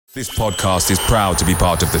This podcast is proud to be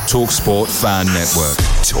part of the TalkSport Fan Network.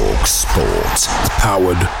 TalkSport.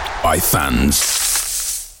 Powered by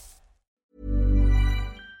fans.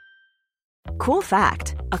 Cool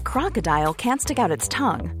fact, a crocodile can't stick out its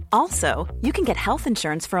tongue. Also, you can get health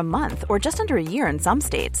insurance for a month or just under a year in some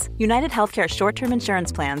states. United Healthcare short-term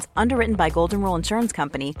insurance plans, underwritten by Golden Rule Insurance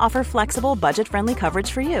Company, offer flexible, budget-friendly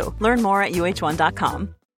coverage for you. Learn more at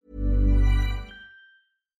uh1.com.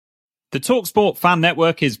 The TalkSport Fan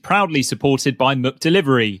Network is proudly supported by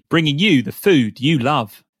McDelivery, bringing you the food you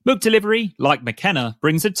love. McDelivery, like McKenna,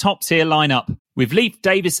 brings a top-tier lineup. With Leif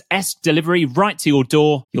Davis-esque delivery right to your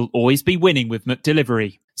door, you'll always be winning with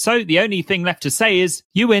McDelivery. So the only thing left to say is,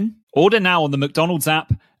 you win. Order now on the McDonald's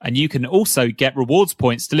app, and you can also get rewards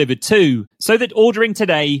points delivered too, so that ordering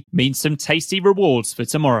today means some tasty rewards for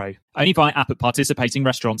tomorrow. Only via app at participating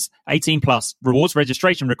restaurants. 18 plus. Rewards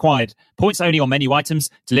registration required. Points only on menu items.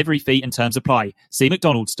 Delivery fee and terms apply. See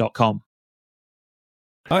mcdonalds.com.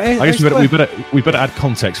 I guess we better add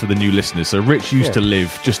context for the new listeners. So Rich used to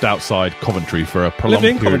live just outside Coventry for a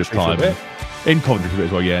prolonged period of time. In Coventry for a bit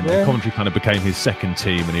as well, yeah. And Coventry kind of became his second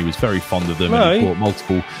team, and he was very fond of them. And he bought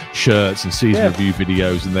multiple shirts and season review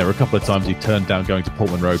videos. And there were a couple of times he turned down going to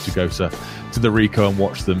Portman Road to go to the Rico and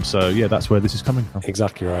watch them. So yeah, that's where this is coming from.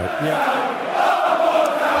 Exactly right. Yeah.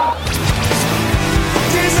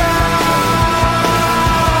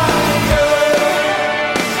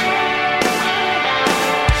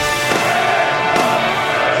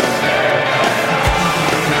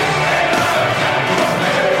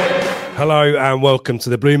 Hello and welcome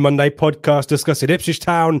to the Blue Monday podcast discussing Ipswich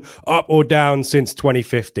Town up or down since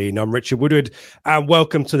 2015. I'm Richard Woodward and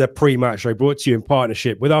welcome to the Prematch show brought to you in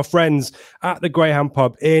partnership with our friends at the Greyhound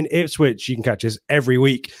Pub in Ipswich. You can catch us every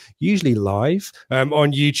week, usually live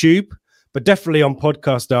on YouTube, but definitely on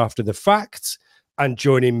podcast after the fact. And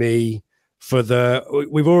joining me for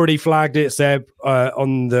we've already flagged it, Seb,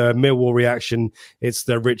 on the Millwall reaction. It's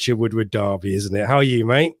the Richard Woodward derby, isn't it? How are you,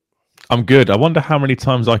 mate? I'm good. I wonder how many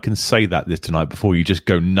times I can say that this tonight before you just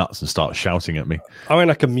go nuts and start shouting at me. I mean,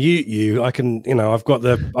 I can mute you. I can, I've got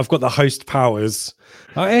the host powers.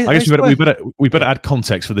 I guess we better add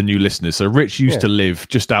context for the new listeners. So Rich used to live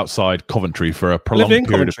just outside Coventry for a prolonged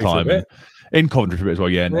period of time. In Coventry for a bit as well,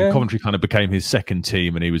 yeah. And Coventry kind of became his second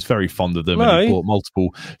team, and he was very fond of them. And he bought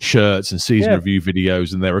multiple shirts and season review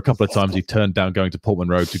videos. And there were a couple of times he turned down going to Portman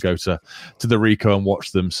Road to go to the Rico and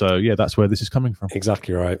watch them. So yeah, that's where this is coming from.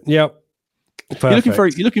 Exactly right. Yep. You're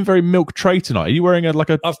looking very milk tray tonight. Are you wearing a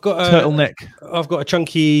turtleneck? I've got a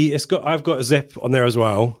chunky. I've got a zip on there as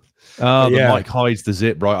well. Mike hides the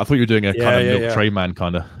zip, right? I thought you were doing a kind of milk tray man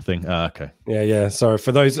kind of thing. Okay. Yeah. Sorry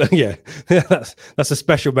for those. That's a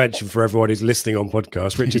special mention for everyone who's listening on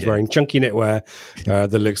podcast. Rich is wearing chunky knitwear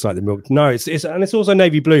that looks like the milk. No, it's also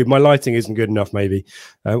navy blue. My lighting isn't good enough. Maybe.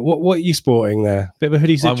 What are you sporting there? Bit of a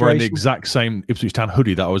hoodie situation. I'm wearing the exact same Ipswich Town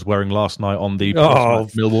hoodie that I was wearing last night on the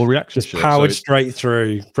Millwall reaction show. Powered straight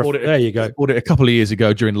through. There you go. Bought it a couple of years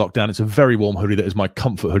ago during lockdown. It's a very warm hoodie that is my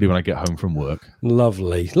comfort hoodie when I get home from work.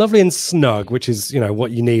 Lovely and snug, which is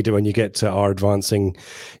what you need when you get to our advancing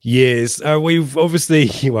years. We've obviously,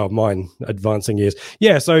 mine advancing years.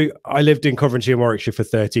 Yeah, so I lived in Coventry and Warwickshire for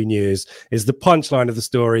 13 years is the punchline of the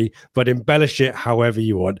story, but embellish it however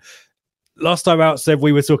you want. Last time out, Seb,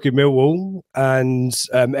 we were talking Millwall, and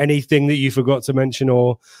anything that you forgot to mention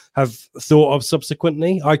or have thought of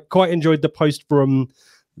subsequently. I quite enjoyed the post from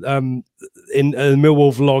in a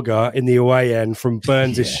Millwall vlogger in the away end from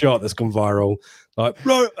Burns' shot that's gone viral. Like,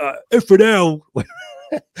 Ifredell,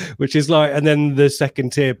 which is like, and then the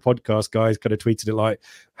second tier podcast guys kind of tweeted it like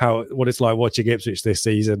what it's like watching Ipswich this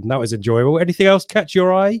season. That was enjoyable. Anything else catch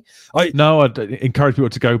your eye? No, I'd encourage people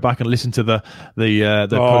to go back and listen to the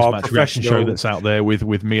post-match reaction show that's out there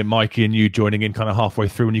with me and Mikey and you joining in kind of halfway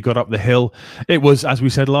through when you got up the hill. It was, as we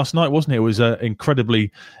said last night, wasn't it? It was an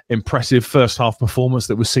incredibly impressive first half performance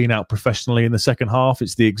that was seen out professionally in the second half.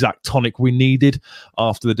 It's the exact tonic we needed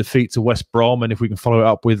after the defeat to West Brom, and if we can follow it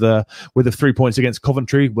up with the 3 points against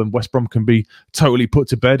Coventry, when West Brom can be totally put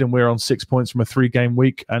to bed and we're on 6 points from a 3-game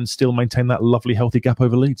week and still maintain that lovely healthy gap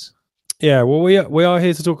over Leeds. Yeah, well, we are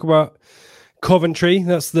here to talk about Coventry.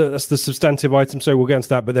 That's the substantive item, so we'll get into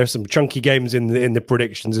that. But there's some chunky games in the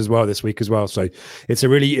predictions as well this week as well. So it's a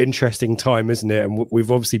really interesting time, isn't it? And we've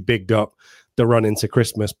obviously bigged up the run into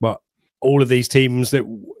Christmas, but all of these teams that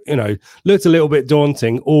looked a little bit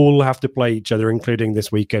daunting all have to play each other, including this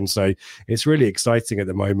weekend. So it's really exciting at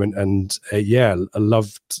the moment, and I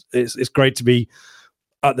loved. It's great to be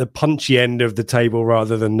at the punchy end of the table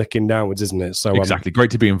rather than looking downwards, isn't it? So exactly,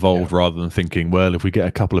 great to be involved rather than thinking, well, if we get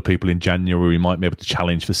a couple of people in January, we might be able to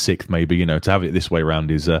challenge for 6th. Maybe to have it this way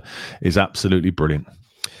around is absolutely brilliant.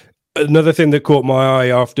 Another thing that caught my eye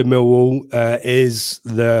after Millwall is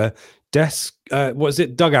the desk, what is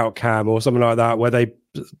it, dugout cam or something like that, where they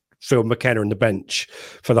filmed McKenna on the bench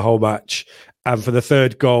for the whole match. And for the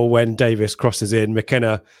third goal, when Davis crosses in,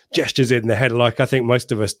 McKenna gestures in the header like I think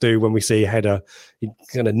most of us do when we see a header. He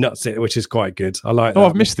kind of nuts it, which is quite good. I like that.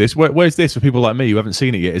 I've missed this. Where's this for people like me who haven't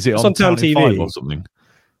seen it yet? Is it on Town TV or something?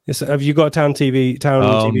 Yes, have you got a Town TV?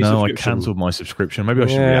 No, I cancelled my subscription. Maybe I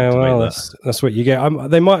should reactivate that. That's what you get.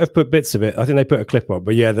 They might have put bits of it. I think they put a clip on,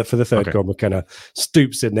 but yeah, for the third goal, McKenna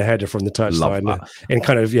stoops in the header from the touchline and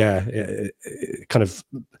kind of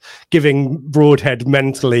giving Broadhead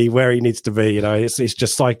mentally where he needs to be. You know, it's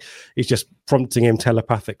just like he's just prompting him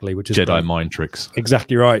telepathically, which is Jedi great. mind tricks.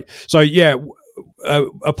 Exactly right. So yeah.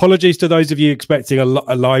 Apologies to those of you expecting a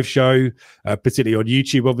live show, particularly on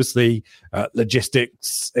YouTube. Obviously,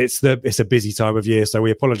 logistics. It's a busy time of year, so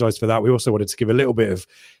we apologise for that. We also wanted to give a little bit of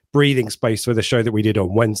breathing space for the show that we did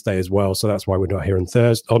on Wednesday as well. So that's why we're not here on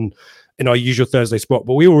Thursday in our usual Thursday spot.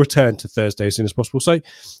 But we will return to Thursday as soon as possible. So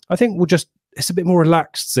I think it's a bit more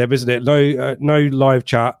relaxed, Seb, isn't it? No live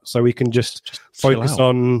chat, so we can just focus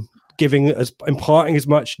on imparting as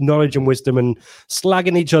much knowledge and wisdom and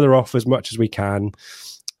slagging each other off as much as we can.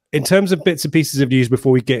 In terms of bits and pieces of news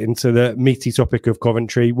before we get into the meaty topic of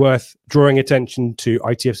Coventry, worth drawing attention to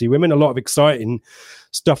ITFC women. A lot of exciting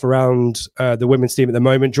stuff around the women's team at the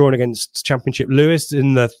moment, drawing against Championship Lewis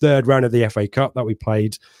in the third round of the FA Cup that we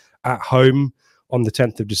played at home on the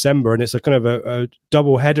 10th of December. And it's a kind of a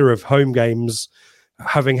double header of home games,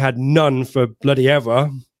 having had none for bloody ever.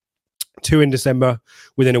 2 in December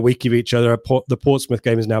within a week of each other. The Portsmouth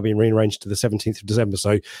game is now being rearranged to the 17th of December.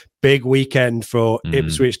 So big weekend for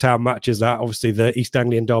Ipswich Town matches. That obviously the East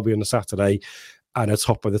Anglian derby on the Saturday and a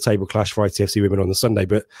top of the table clash for ITFC women on the Sunday.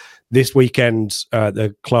 But this weekend,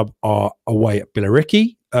 the club are away at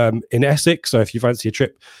Billericay in Essex. So if you fancy a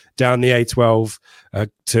trip down the A12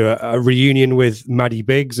 to a reunion with Maddie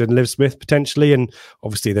Biggs and Liv Smith potentially, and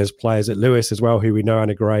obviously there's players at Lewis as well who we know,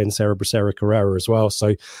 Anna Gray and Sarah Bracera Carrera as well.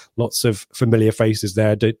 So lots of familiar faces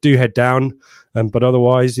there. Do head down, but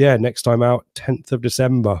otherwise, yeah, next time out, 10th of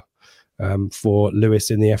December. For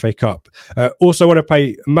Lewis in the FA Cup. Also want to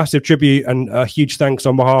pay massive tribute and a huge thanks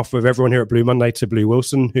on behalf of everyone here at Blue Monday to Blue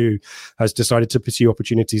Wilson, who has decided to pursue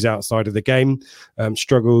opportunities outside of the game.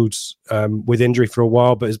 Struggled with injury for a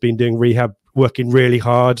while, but has been doing rehab, working really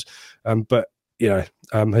hard, but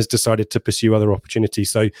has decided to pursue other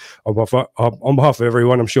opportunities. So on behalf of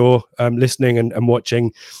everyone, I'm sure, listening and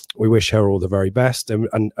watching, we wish her all the very best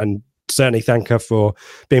and certainly thank her for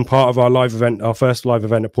being part of our live event, our first live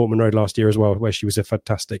event at Portman Road last year as well, where she was a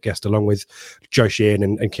fantastic guest along with Joe Sheehan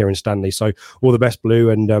and Kieran Stanley. So all the best, Blue.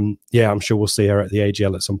 And I'm sure we'll see her at the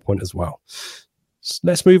AGL at some point as well. So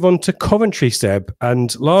let's move on to Coventry, Seb.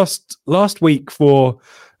 And last week for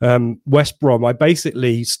West Brom, I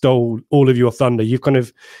basically stole all of your thunder. You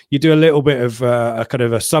do a little bit of a kind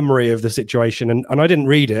of a summary of the situation, and I didn't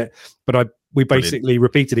read it, but we basically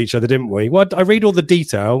repeated each other, didn't we? Well, I read all the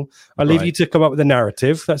detail. I leave you to come up with a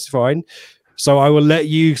narrative. That's fine. So I will let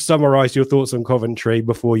you summarize your thoughts on Coventry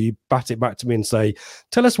before you bat it back to me and say,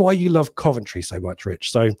 tell us why you love Coventry so much,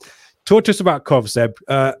 Rich. So talk to us about Cov, Seb.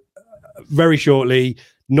 Very shortly,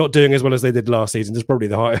 not doing as well as they did last season. It's probably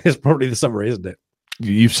the summary, isn't it?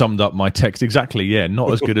 You've summed up my text exactly. Yeah,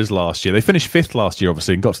 not as good as last year. They finished 5th last year,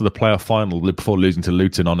 obviously, and got to the playoff final before losing to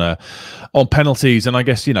Luton on penalties. And I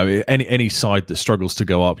guess any side that struggles to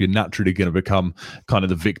go up, you're naturally going to become kind of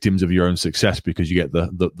the victims of your own success, because you get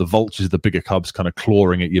the vultures, the bigger clubs, kind of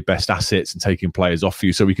clawing at your best assets and taking players off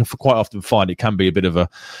you. So we can quite often find it can be a bit of a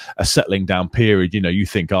settling down period. You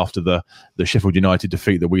think after the Sheffield United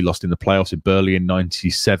defeat that we lost in the playoffs in Burnley in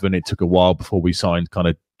 '97, it took a while before we signed kind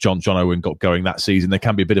of John Owen got going that season. There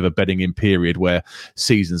can be a bit of a bedding in period where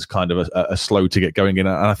seasons kind of are slow to get going in,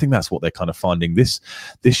 and I think that's what they're kind of finding this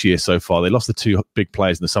year so far. They lost the 2 big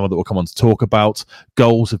players in the summer that we'll come on to talk about.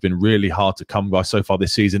 Goals have been really hard to come by so far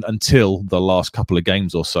this season until the last couple of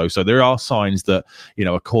games or so. So there are signs that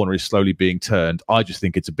a corner is slowly being turned. I just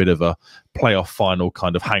think it's a bit of a playoff final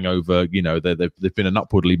kind of hangover. They've been an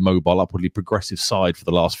upwardly mobile, upwardly progressive side for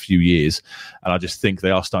the last few years, and I just think they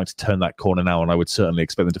are starting to turn that corner now, and I would certainly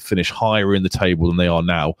expect them to finish higher in the table than they are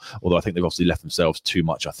now, although I think they've obviously left themselves too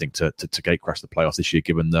much, I think, to gate crash the playoffs this year,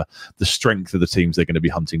 given the strength of the teams they're going to be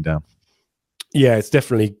hunting down. Yeah, it's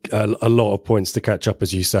definitely a lot of points to catch up,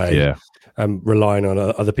 as you say. Yeah. Relying on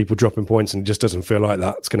other people dropping points, and it just doesn't feel like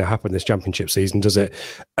that's going to happen this championship season, does it?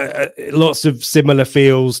 Lots of similar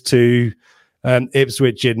feels to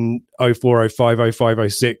Ipswich in 04, 05,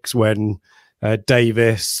 05, 06, when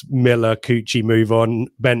Davis, Miller, Cucci move on.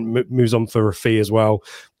 Ben moves on for a fee as well.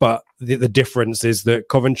 But the difference is that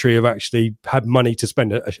Coventry have actually had money to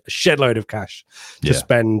spend, a shed load of cash to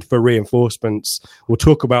spend for reinforcements. We'll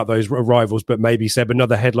talk about those arrivals, but maybe, Seb,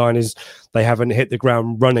 another headline is they haven't hit the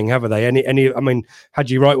ground running, have they? I mean,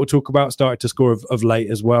 Haji Wright we'll talk about, started to score of late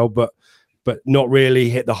as well, but not really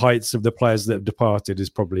hit the heights of the players that have departed is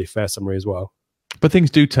probably a fair summary as well. But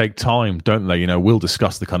things do take time, don't they? We'll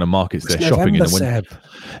discuss the kind of markets they're shopping in.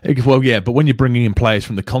 Well, yeah, but when you're bringing in players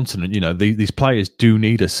from the continent, these players do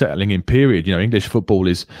need a settling in period. English football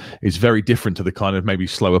is very different to the kind of maybe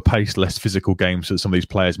slower paced, less physical games that some of these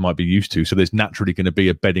players might be used to. So there's naturally going to be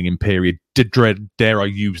a bedding in period. Dare I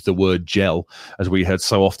use the word gel, as we heard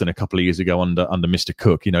so often a couple of years ago under Mr.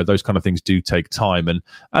 Cook. Those kind of things do take time. And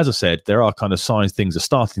as I said, there are kind of signs things are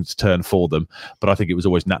starting to turn for them. But I think it was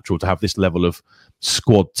always natural to have this level of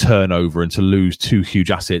squad turnover and to lose two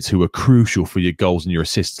huge assets who were crucial for your goals and your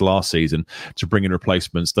assists last season. To bring in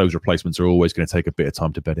replacements, those replacements are always going to take a bit of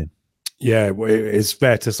time to bed in. Yeah, it's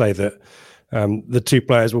fair to say that the two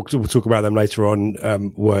players, we'll talk about them later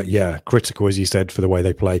on, were critical, as you said, for the way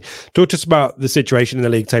they play. Talk to us about the situation in the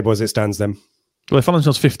league table as it stands then. Well, they found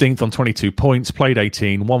themselves 15th on 22 points, played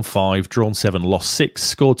 18, won 5, drawn 7, lost 6,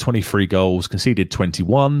 scored 23 goals, conceded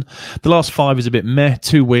 21. The last 5 is a bit meh.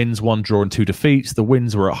 2 wins, 1 draw and 2 defeats. The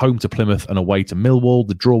wins were at home to Plymouth and away to Millwall.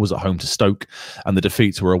 The draw was at home to Stoke, and the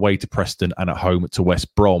defeats were away to Preston and at home to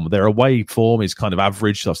West Brom. Their away form is kind of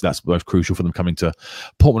average, so that's most crucial for them coming to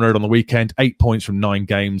Portman Road on the weekend. 8 points from 9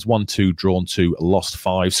 games, won 2, drawn 2, lost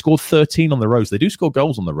 5. Scored 13 on the road. So they do score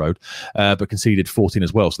goals on the road, but conceded 14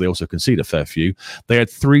 as well, so they also concede a fair few. They had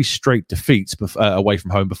 3 straight defeats away from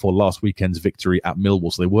home before last weekend's victory at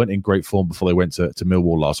Millwall, so they weren't in great form before they went to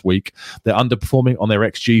Millwall last week. They're underperforming on their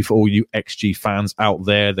XG. For all you XG fans out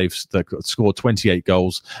there, they've scored 28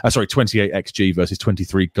 XG versus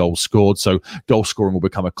 23 goals scored, so goal scoring will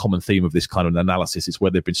become a common theme of this kind of analysis. It's where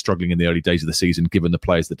they've been struggling in the early days of the season, given the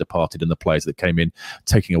players that departed and the players that came in,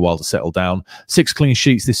 taking a while to settle down. 6 clean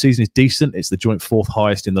sheets this season is decent. It's the joint 4th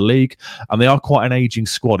highest in the league, and they are quite an ageing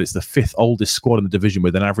squad. It's the 5th oldest squad in the division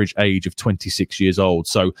with an average age of 26 years old.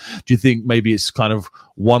 So do you think maybe it's kind of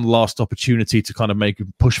one last opportunity to kind of make a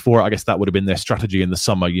push for it? I guess that would have been their strategy in the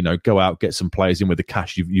summer, go out, get some players in with the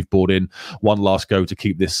cash you've bought in, one last go to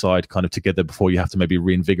keep this side kind of together before you have to maybe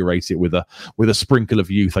reinvigorate it with a sprinkle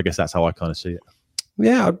of youth. I guess that's how I kind of see it.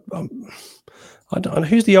 Yeah, I don't know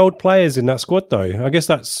who's the old players in that squad though. I guess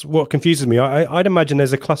that's what confuses me. I'd imagine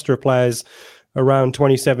there's a cluster of players around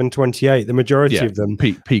 27, 28, the majority of them.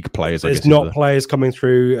 Peak players, There's not players coming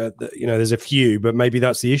through, there's a few, but maybe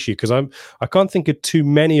that's the issue, because I can't think of too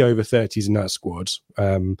many over 30s in that squad.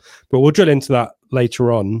 But we'll drill into that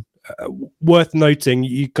later on. Worth noting,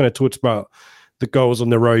 you kind of talked about the goals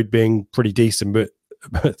on the road being pretty decent,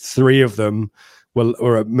 but 3 of them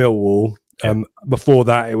were at Millwall. Before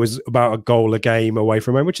that, it was about a goal a game away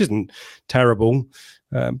from home, which isn't terrible.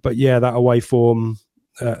 But yeah, that away form,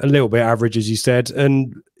 a little bit average, as you said,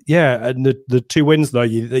 and the 2 wins though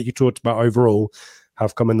that you talked about overall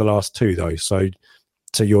have come in the last 2 though. So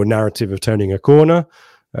your narrative of turning a corner,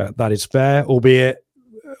 that is fair, albeit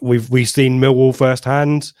we've seen Millwall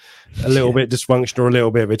firsthand, a little bit dysfunctional, a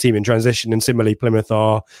little bit of a team in transition, and similarly Plymouth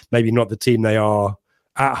are maybe not the team they are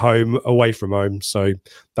at home, away from home. So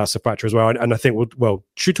that's a factor as well. And I think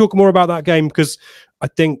should we talk more about that game, because I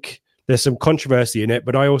think there's some controversy in it,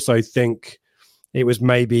 but I also think it was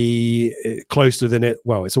maybe closer than it.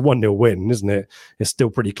 Well, it's a 1-0 win, isn't it? It's still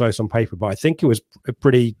pretty close on paper, but I think it was a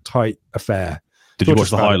pretty tight affair. Did you watch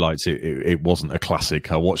the highlights? It wasn't a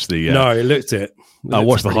classic. I watched the. No, it looked it. I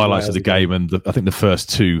watched the highlights of the game, and I think the first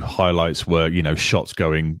 2 highlights were, shots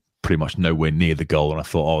going pretty much nowhere near the goal, and I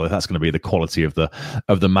thought, that's going to be the quality of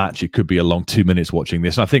the match. It could be a long 2 minutes watching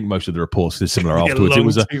this. And I think most of the reports are similar afterwards. It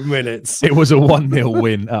was 2 minutes. It was a 1-0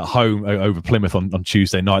 win at home over Plymouth on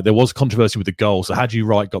Tuesday night. There was controversy with the goal. So Haji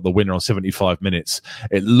Wright got the winner on 75 minutes.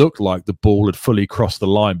 It looked like the ball had fully crossed the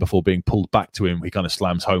line before being pulled back to him. He kind of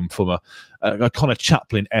slams home from a kind of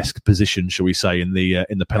Chaplin-esque position, shall we say, in the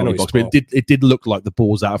penalty box. But it did look like the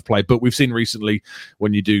ball's out of play. But we've seen recently,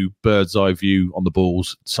 when you do bird's eye view on the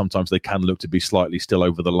balls, sometimes they can look to be slightly still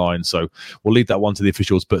over the line. So we'll leave that one to the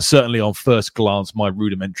officials. But certainly on first glance, my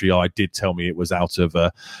rudimentary eye did tell me it was out of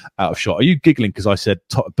shot. Are you giggling because I said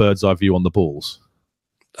bird's eye view on the balls?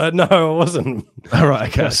 No, I wasn't. All right,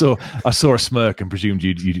 okay. I saw a smirk and presumed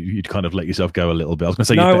you'd kind of let yourself go a little bit. I was going to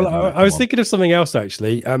say no. I was thinking of something else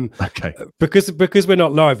actually. Okay. Because we're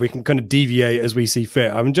not live, we can kind of deviate as we see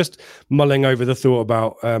fit. I'm just mulling over the thought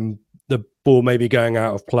about the ball maybe going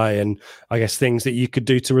out of play, and I guess things that you could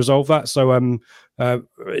do to resolve that. So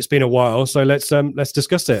it's been a while, so let's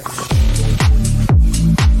discuss it.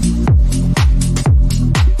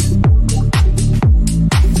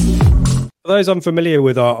 For those unfamiliar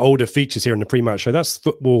with our older features here in the pre-match show, that's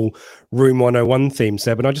Football Room 101 theme,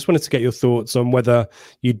 Seb. And I just wanted to get your thoughts on whether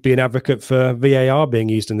you'd be an advocate for VAR being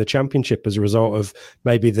used in the Championship as a result of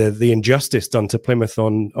maybe the injustice done to Plymouth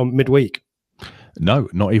on midweek. No,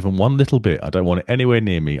 not even one little bit. I don't want it anywhere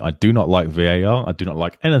near me. I do not like VAR. I do not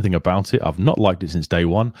like anything about it. I've not liked it since day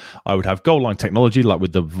one. I would have goal line technology like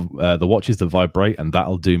with the watches that vibrate, and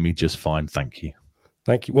that'll do me just fine. Thank you.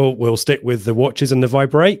 Thank you. Well, we'll stick with the watches and the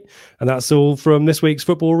vibrate. And that's all from this week's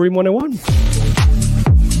Football Room 101.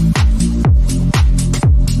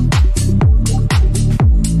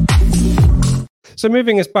 So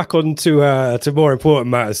moving us back on to more important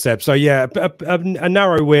matters, Seb. So yeah, a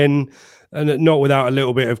narrow win, and not without a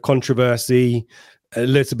little bit of controversy, a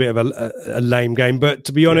little bit of a lame game. But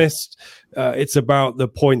to be honest, it's about the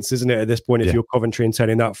points, isn't it, at this point, if you're Coventry and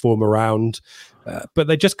turning that form around. But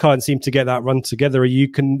they just can't seem to get that run together.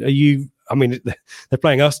 I mean, they're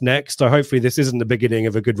playing us next, so hopefully this isn't the beginning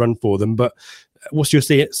of a good run for them. But what's your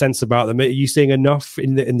sense about them? Are you seeing enough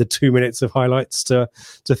in the 2 minutes of highlights to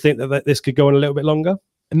think that this could go on a little bit longer?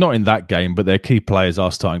 Not in that game, but their key players are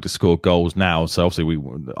starting to score goals now. So obviously,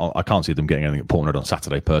 I can't see them getting anything at Portland on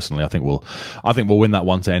Saturday. Personally, I think we'll win that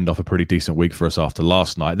one to end off a pretty decent week for us after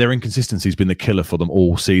last night. Their inconsistency has been the killer for them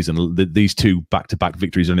all season. These two back-to-back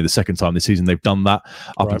victories are only the second time this season they've done that.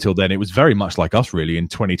 Up until then, it was very much like us, really, in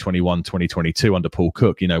 2021, 2022 under Paul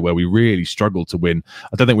Cook. Where we really struggled to win.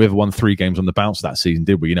 I don't think we ever won 3 games on the bounce that season,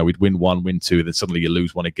 did we? We'd win 1, win 2, then suddenly you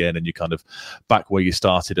lose 1 again, and you kind of back where you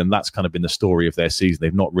started. And that's kind of been the story of their season.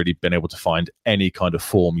 They've not really been able to find any kind of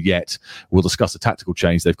form yet. We'll discuss the tactical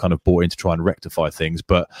change they've kind of brought in to try and rectify things,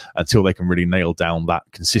 but until they can really nail down that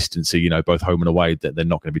consistency, both home and away, that they're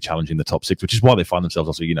not going to be challenging the top 6, which is why they find themselves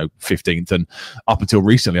also, 15th. And up until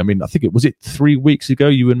recently, I mean, I think it 3 weeks ago,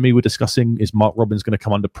 you and me were discussing, is Mark Robins going to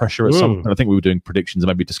come under pressure at some point? I think we were doing predictions and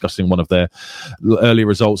maybe discussing one of their early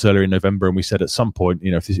results earlier in November, and we said at some point,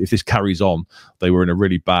 if this carries on, they were in a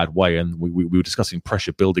really bad way, and we were discussing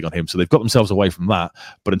pressure building on him. So they've got themselves away from that,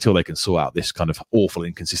 but until they can sort out this kind of awful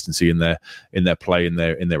inconsistency in their play, in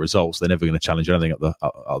their results, they're never going to challenge anything at the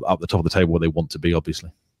top of the table where they want to be,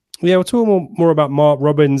 obviously. Yeah, we'll talk more about Mark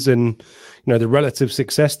Robins and the relative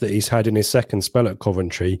success that he's had in his second spell at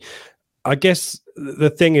Coventry. I guess the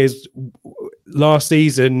thing is, last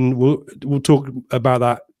season, we'll talk about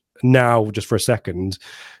that now just for a second.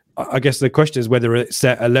 I guess the question is whether it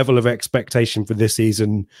set a level of expectation for this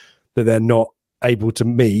season that they're not able to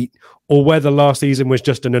meet, or whether last season was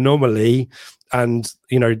just an anomaly and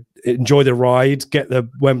enjoy the ride, get the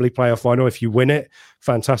Wembley playoff final. If you win it,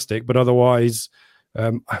 fantastic, but otherwise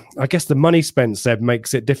I guess the money spent, Seb,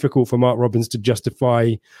 makes it difficult for Mark Robins to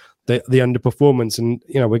justify the underperformance. And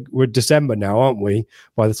we're December now, aren't we,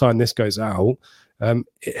 by the time this goes out?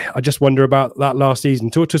 I just wonder about that last season.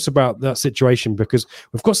 Talk to us about that situation, because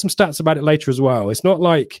we've got some stats about it later as well. It's not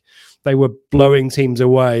like they were blowing teams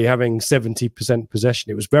away, having 70%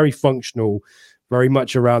 possession. It was very functional, very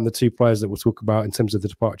much around the 2 players that we'll talk about in terms of the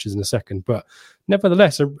departures in a second. But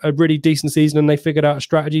nevertheless, a really decent season, and they figured out a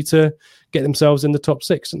strategy to get themselves in the top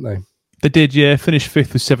 6, didn't they? They did, yeah. Finished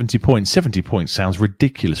 5th with 70 points. 70 points sounds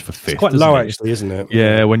ridiculous for 5th. It's quite low, actually, isn't it?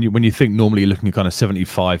 Yeah, when you think normally you're looking at kind of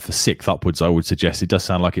 75 for 6th upwards, I would suggest it does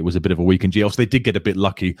sound like it was a bit of a weekend. Also, they did get a bit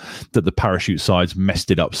lucky that the parachute sides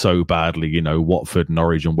messed it up so badly. Watford,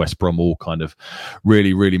 Norwich, and West Brom all kind of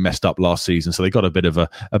really, really messed up last season. So they got a bit of an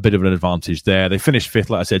advantage there. They finished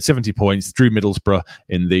 5th, like I said, 70 points. Drew Middlesbrough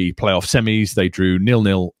in the playoff semis. They drew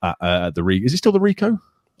 0-0 at the Is it still the Rico?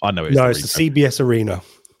 I know it's no, it's the CBS Arena.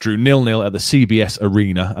 Drew 0-0 at the CBS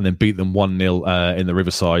Arena and then beat them 1-0 in the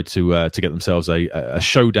Riverside to get themselves a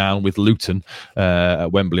showdown with Luton at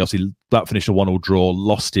Wembley. Obviously, that finished a 1-1 draw,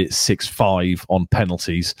 lost it 6-5 on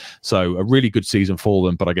penalties. So a really good season for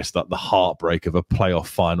them, but I guess that the heartbreak of a playoff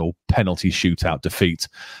final penalty shootout defeat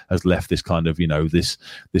has left this kind of, this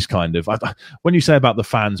kind of... when you say about the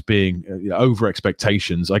fans being over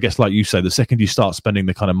expectations, I guess like you say, the second you start spending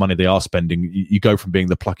the kind of money they are spending, you go from being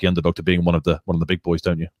the plucky underdog to being one of the big boys,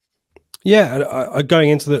 don't you? Yeah, going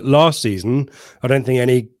into the last season, I don't think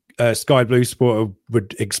any Sky Blue supporter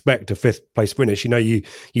would expect a 5th place finish.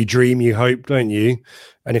 You dream, you hope, don't you?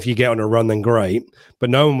 And if you get on a run, then great.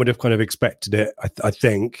 But no one would have kind of expected it, I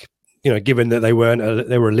think. Given that they were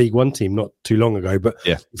a League One team not too long ago. But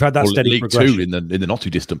yeah, we've had that steady League progression. 2 in the not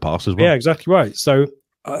too distant past as well. Yeah, exactly right. So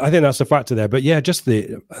I think that's a factor there. But yeah, just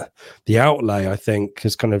the outlay, I think,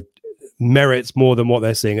 has kind of merits more than what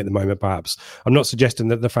they're seeing at the moment, perhaps. I'm not suggesting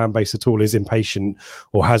that the fan base at all is impatient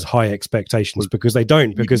or has high expectations, because they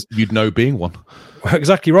don't, because you'd know being one.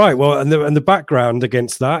 Exactly right. Well, and the background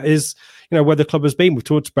against that is, where the club has been. We've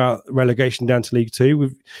talked about relegation down to League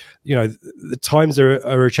Two. The times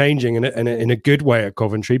are changing in a good way at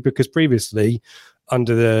Coventry, because previously,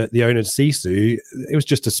 under the owner Sisu, it was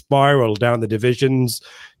just a spiral down the divisions,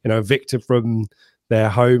 evicted from their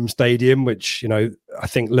home stadium, which, I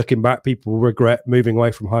think looking back, people regret moving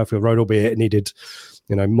away from Highfield Road, albeit it needed,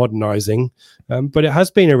 modernising. But it has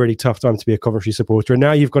been a really tough time to be a Coventry supporter. And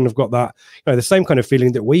now you've kind of got that, the same kind of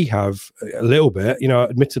feeling that we have a little bit.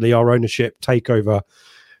 Admittedly, our ownership takeover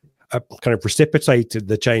kind of precipitated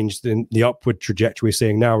the change in the upward trajectory we're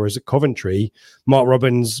seeing now. Whereas at Coventry, Mark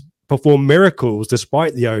Robins performed miracles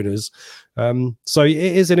despite the owners. So it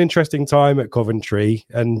is an interesting time at Coventry,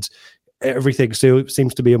 and everything still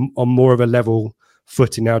seems to be on more of a level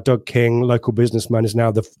footing now. Doug King, local businessman, is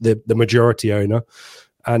now the majority owner,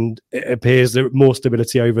 and it appears there more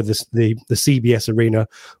stability over the CBS Arena,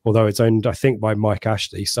 although it's owned, I think, by Mike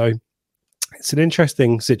Ashley. So it's an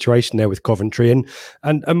interesting situation there with Coventry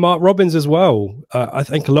and Mark Robins as well. I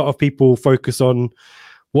think a lot of people focus on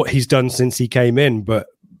what he's done since he came in, but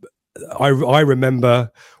I remember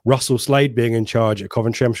Russell Slade being in charge at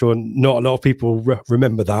Coventry. I'm sure not a lot of people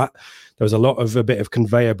remember that. There was a bit of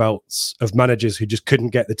conveyor belts of managers who just couldn't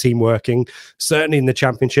get the team working, certainly in the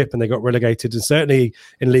Championship, and they got relegated, and certainly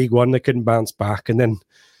in League One, they couldn't bounce back, and then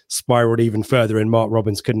spiraled even further, and Mark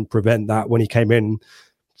Robins couldn't prevent that when he came in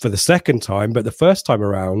for the second time. But the first time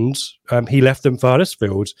around, he left them for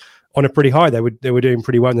Huddersfield on a pretty high. They were doing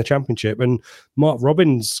pretty well in the Championship, and Mark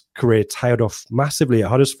Robins' career tailed off massively at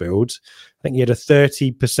Huddersfield. I think he had a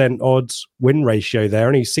 30% odds win ratio there,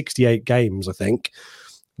 only 68 games, I think.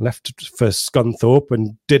 Left for Scunthorpe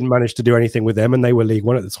and didn't manage to do anything with them, and they were League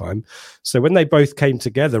One at the time. So when they both came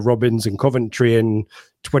together, Robins and Coventry, in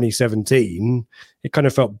 2017, it kind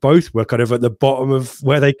of felt both were kind of at the bottom of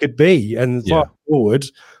where they could be. And far forward,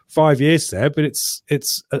 5 years there, but it's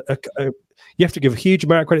you have to give a huge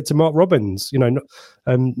amount of credit to Mark Robins.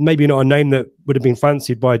 Maybe not a name that would have been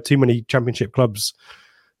fancied by too many Championship clubs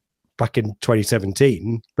back in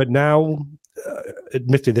 2017, but now,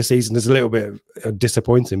 admittedly, this season is a little bit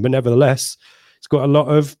disappointing, but nevertheless, he's got a lot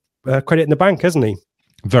of credit in the bank, hasn't he?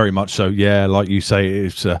 Very much so, yeah. Like you say,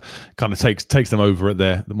 it's kind of takes them over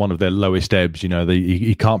at one of their lowest ebbs.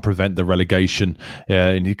 He can't prevent the relegation.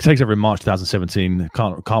 And he takes over in March 2017.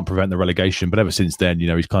 Can't prevent the relegation, but ever since then,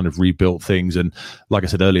 he's kind of rebuilt things. And like I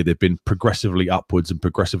said earlier, they've been progressively upwards and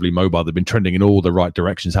progressively mobile. They've been trending in all the right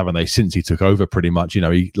directions, haven't they? Since he took over, pretty much.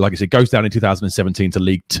 He, like I said, goes down in 2017 to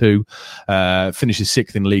League Two, finishes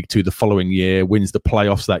 6th in League Two the following year, wins the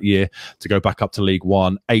playoffs that year to go back up to League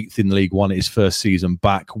One, 8th in League One his first season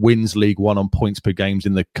back. Wins League One on points per games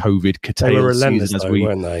in the COVID curtailed season,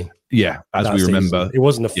 weren't they? Yeah, as we remember, it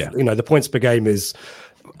wasn't the points per game is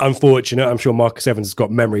unfortunate. I'm sure Marcus Evans has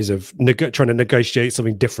got memories of trying to negotiate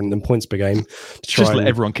something different than points per game to just let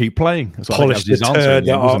everyone keep playing. Polish the turd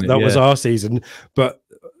that was our season. But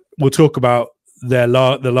we'll talk about the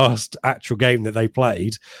last actual game that they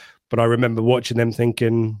played. But I remember watching them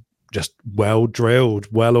thinking, just well drilled,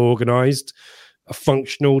 well organised, a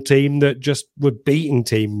functional team that just were beating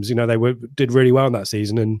teams. They did really well in that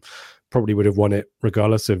season and probably would have won it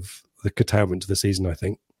regardless of the curtailment to the season, I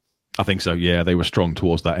think. I think so, yeah. They were strong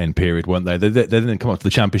towards that end period, weren't they? They then come up to the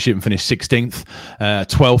Championship and finished 16th,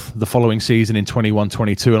 12th the following season in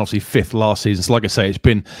 21-22, and obviously 5th last season. So like I say, it's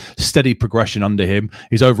been steady progression under him.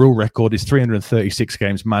 His overall record is 336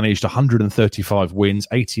 games managed, 135 wins,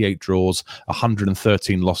 88 draws,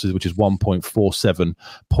 113 losses, which is 1.47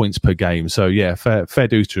 points per game. So yeah, fair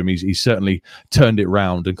dues to him. He's certainly turned it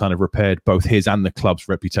round and kind of repaired both his and the club's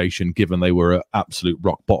reputation, given they were at absolute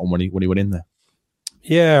rock bottom when he went in there.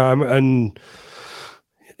 Yeah,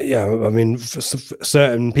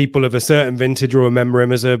 certain people of a certain vintage will remember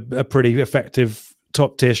him as a pretty effective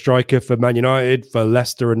top-tier striker for Man United, for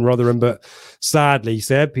Leicester and Rotherham. But sadly,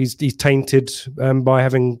 Seb, he's tainted by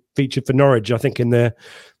having featured for Norwich, I think, in the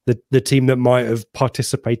team that might have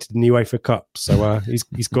participated in the UEFA Cup. So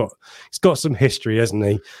he's got some history, hasn't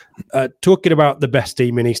he? Talking about the best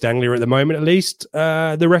team in East Anglia at the moment, at least,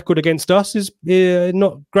 the record against us is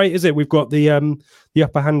not great, is it? We've got the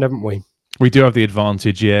upper hand, haven't we? We do have the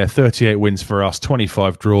advantage, yeah. 38 wins for us,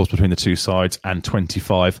 25 draws between the two sides, and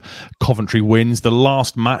 25 Coventry wins. The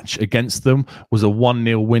last match against them was a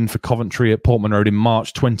 1-0 win for Coventry at Portman Road in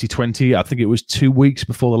March 2020. I think it was 2 weeks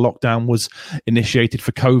before the lockdown was initiated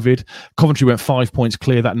for COVID. Coventry went 5 points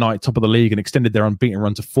clear that night, top of the league, and extended their unbeaten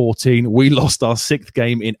run to 14. We lost our 6th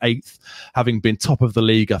game in 8th, having been top of the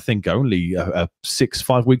league, I think, only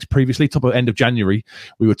 5 weeks previously. Top of end of January,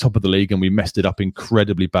 we were top of the league, and we messed it up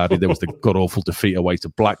incredibly badly. There was the god-awful defeat away to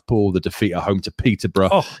Blackpool, the defeat at home to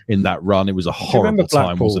Peterborough in that run. It was a horrible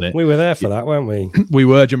time, wasn't it? We were there for that, weren't we? We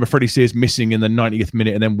were. Jim Freddie Sears missing in the 90th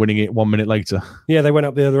minute and then winning it 1 minute later. Yeah, they went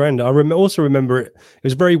up the other end. I also remember it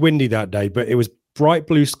was very windy that day, but it was bright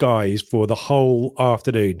blue skies for the whole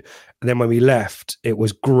afternoon. And then when we left, it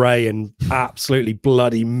was grey and absolutely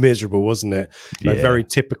bloody miserable, wasn't it? Yeah. Like, very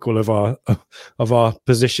typical of our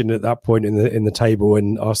position at that point in the table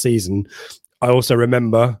in our season. I also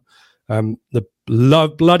remember the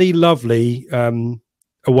bloody lovely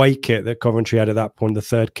away kit that Coventry had at that point, the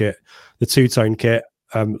 3rd kit, the 2-tone kit.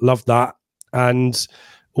 Loved that. And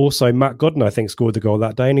also Matt Godden, I think, scored the goal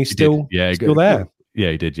that day, and he's still there.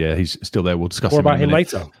 Yeah, he did. Yeah, he's still there. We'll discuss more about him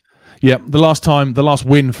later. Yeah, the last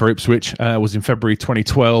win for Ipswich was in February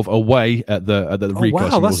 2012 away at the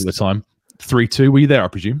Ricoh at the time. 3-2. Were you there, I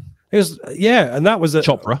presume? It was, yeah, and that was at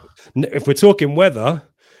Chopra. If we're talking weather,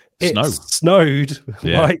 it snowed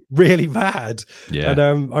like really bad. Yeah.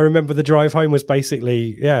 And I remember the drive home was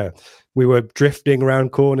basically, we were drifting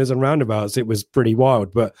around corners and roundabouts. It was pretty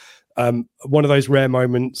wild. But one of those rare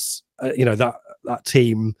moments, that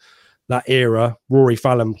team, that era, Rory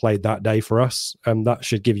Fallon played that day for us. That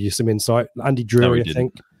should give you some insight. Andy Drury, I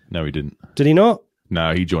think. No, he didn't. Did he not?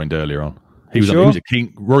 No, he joined earlier on.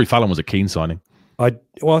 Rory Fallon was a keen signing. I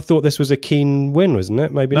thought this was a keen win, wasn't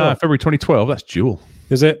it? Maybe not. February 2012. That's dual.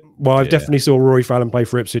 Is it? Well, I've definitely saw Rory Fallon play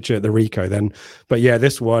for Ipswich at the Ricoh then. But yeah,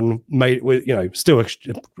 this one made, still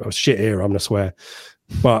a shit era, I'm going to swear,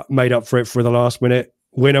 but made up for it for the last minute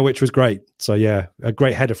winner, which was great. So yeah, a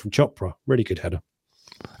great header from Chopra. Really good header.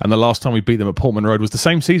 And the last time we beat them at Portman Road was the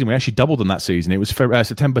same season. We actually doubled them that season. It was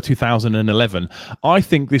September 2011. I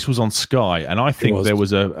think this was on Sky, and I think there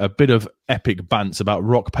was a bit of epic bants about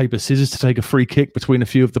rock, paper, scissors to take a free kick between a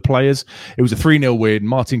few of the players. It was a 3-0 win,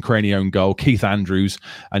 Martin Craney own goal, Keith Andrews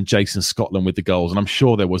and Jason Scotland with the goals. And I'm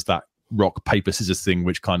sure there was that rock, paper, scissors thing,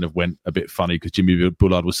 which kind of went a bit funny because Jimmy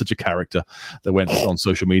Bullard was such a character that went on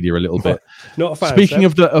social media a little bit. Not a fan. Speaking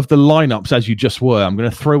of the lineups, as you just were, I'm going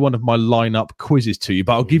to throw one of my lineup quizzes to you,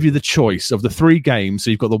 but I'll give you the choice of the 3 games.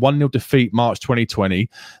 So you've got the 1-0 defeat March 2020,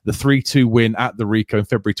 the 3-2 win at the Ricoh in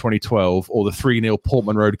February 2012, or the 3-0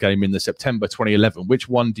 Portman Road game in the September 2011. Which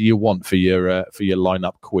one do you want for your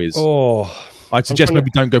lineup quiz? I'd suggest maybe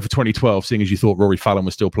don't go for 2012, seeing as you thought Rory Fallon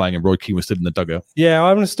was still playing and Roy Keane was still in the dugout. Yeah,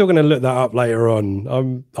 I'm still going to look that up later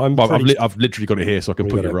on. I've literally got it here, so I can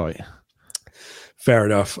put it right. Fair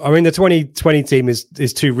enough. I mean, the 2020 team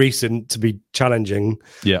is too recent to be challenging.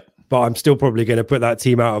 Yeah, but I'm still probably going to put that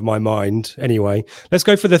team out of my mind anyway. Let's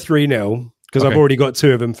go for the 3-0 because I've already got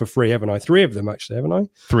 2 of them for free, haven't I? 3 of them actually, haven't I?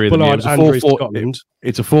 3 of them. Bullard, Andrews, Scotland.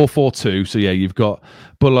 It's a 4-4-2. So yeah, you've got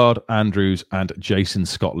Bullard, Andrews, and Jason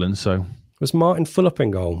Scotland. So. Was Martin Fulop in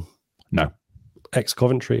goal? No.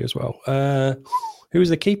 Ex-Coventry as well. Who was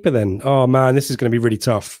the keeper then? Oh, man, this is going to be really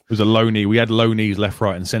tough. It was a loanee. We had loanees left,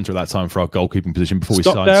 right and centre at that time for our goalkeeping position before we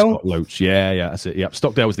signed Scott Loach. Yeah, that's it. Yep.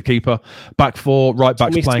 Stockdale was the keeper. Back 4, right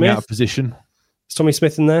backs playing out of position. Is Tommy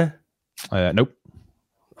Smith in there? Nope.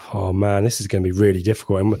 Oh, man, this is going to be really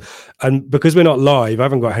difficult. And because we're not live, I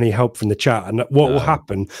haven't got any help from the chat. And what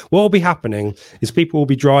will be happening is people will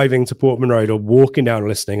be driving to Portman Road or walking down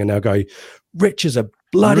listening, and they'll go, Rich is a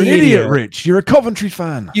bloody idiot, Rich. You're a Coventry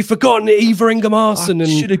fan. You've forgotten Eva Ingham-Arson. I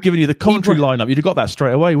should have given you the Coventry lineup. You'd have got that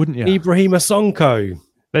straight away, wouldn't you? Ibrahima Sonko.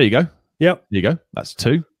 There you go. Yep. There you go. That's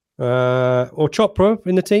 2. Or Chopra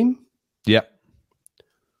in the team. Yep.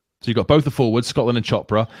 So you've got both the forwards, Scotland and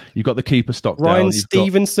Chopra. You've got the keeper, Stockdale. Ryan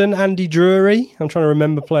Stevenson, Andy Drury. I'm trying to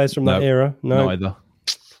remember players from that era. No, neither.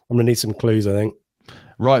 I'm going to need some clues, I think.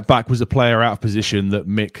 Right back was a player out of position that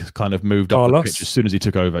Mick kind of moved up the pitch as soon as he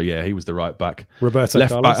took over. Yeah, he was the right back. Roberto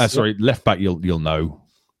left Carlos. back. Left back. You'll know.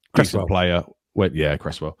 Cresswell. Decent player. Yeah,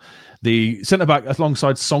 Cresswell. The centre back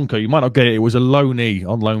alongside Sonko. You might not get it. It was a loanee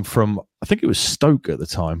on loan from, I think it was Stoke at the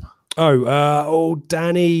time.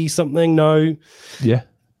 Danny something. No. Yeah.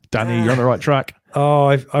 Danny, you're on the right track. Oh,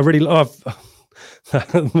 I really love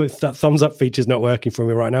that thumbs up feature's not working for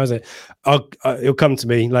me right now, is it? It'll come to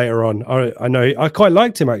me later on. I know. I quite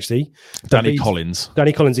liked him actually. Danny Collins. He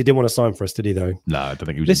didn't want to sign for us, did he? Though. No, I don't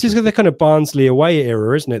think he was. This is the kind of Barnsley away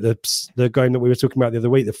era, isn't it? The game that we were talking about the other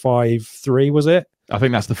week, the 5-3, was it? I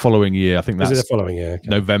think that's the following year. I think that's the following year. Okay.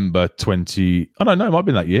 November 20. I don't know. It might have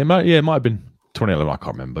been that year. It might have been 2011. I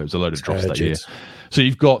can't remember. It was a load of drops that year. So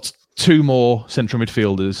you've got 2 more central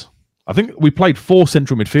midfielders. I think we played 4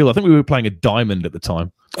 central midfield. I think we were playing a diamond at the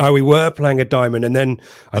time. Oh, we were playing a diamond, and then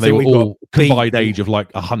they were all combined age of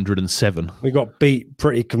like 107. We got beat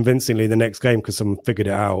pretty convincingly the next game because someone figured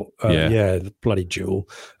it out. The bloody duel.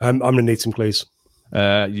 I'm going to need some clues.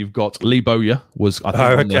 You've got Lee Bowyer was,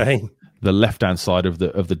 I think, the left-hand side of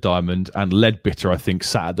the diamond, and Leadbitter, I think,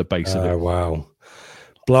 sat at the base of it. Oh, wow.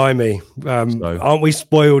 Blimey. Aren't we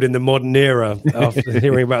spoiled in the modern era after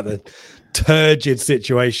hearing about the turgid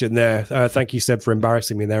situation there? Thank you, Seb, for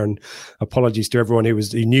embarrassing me there, and apologies to everyone who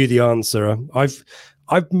knew the answer.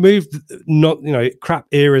 I've moved crap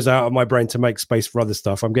eras out of my brain to make space for other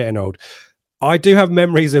stuff. I'm getting old. I do have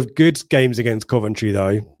memories of good games against Coventry,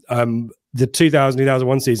 though. The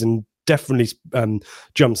 2000-2001 season definitely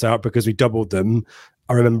jumps out because we doubled them.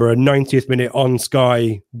 I remember a 90th minute on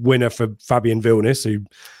Sky winner for Fabian Vilnius, who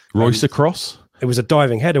Royce across. It was a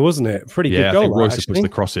diving header, wasn't it? Pretty good goal. I think Royce puts the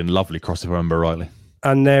cross in. Lovely cross, if I remember rightly.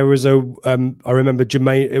 And there was I remember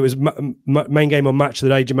Jermaine, it was main game on Match of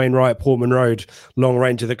the Day, Jermaine Wright at Portman Road, long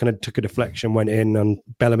ranger that kind of took a deflection, went in, and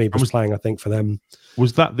Bellamy was playing, I think, for them.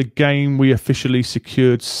 Was that the game we officially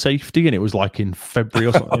secured safety? And it was like in February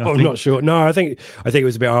or something? I'm not sure. No, I think it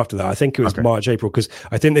was a bit after that. I think it was March, April, because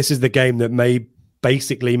I think this is the game that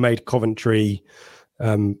basically made Coventry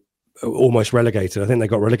almost relegated. I think they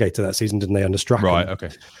got relegated that season, didn't they, under Strachan? Right, okay.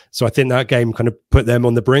 So I think that game kind of put them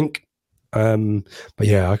on the brink. But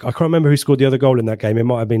yeah, I can't remember who scored the other goal in that game. It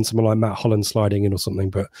might have been someone like Matt Holland sliding in or something.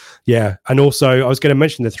 But yeah, and also I was going to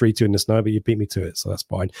mention the 3-2 in the snow, but you beat me to it, so that's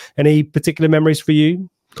fine. Any particular memories for you,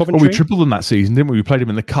 Coventry? Well, we tripled them that season, didn't we? We played him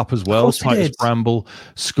in the cup as well. Titus Bramble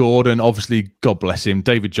scored, and obviously, God bless him,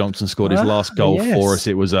 David Johnson scored his last goal for us.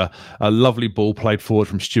 It was a lovely ball played forward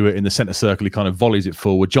from Stewart in the centre circle. He kind of volleys it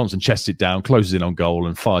forward. Johnson chests it down, closes in on goal,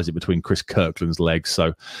 and fires it between Chris Kirkland's legs.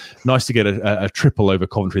 So nice to get a triple over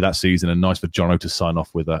Coventry that season, and nice for Jono to sign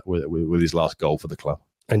off with his last goal for the club.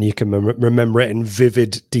 And you can remember it in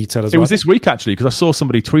vivid detail as well. It was this week, actually, because I saw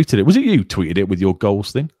somebody tweeted it. Was it you tweeted it with your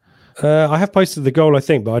goals thing? I have posted the goal, I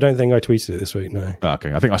think, but I don't think I tweeted it this week, no.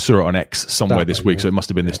 Okay, I think I saw it on X somewhere this week, so it must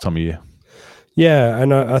have been this time of year. Yeah,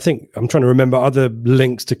 and I think I'm trying to remember other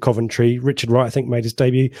links to Coventry. Richard Wright, I think, made his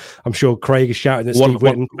debut. I'm sure Craig is shouting that Steve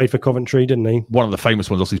Whitten played for Coventry, didn't he? One of the famous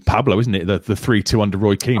ones also is Pablo, isn't it? The 3-2 under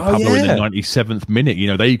Roy Keane. Pablo in the 97th minute.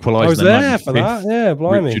 They equalised. I was there for that. Yeah,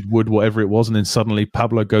 blimey. Richard Wood, whatever it was, and then suddenly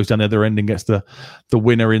Pablo goes down the other end and gets the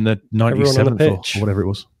winner in the 97th or whatever it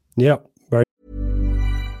was. Yep.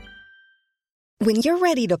 When you're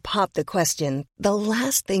ready to pop the question, the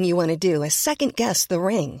last thing you want to do is second-guess the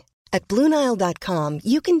ring. At BlueNile.com,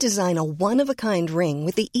 you can design a one-of-a-kind ring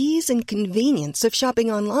with the ease and convenience of shopping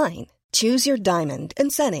online. Choose your diamond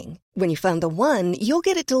and setting. When you find the one, you'll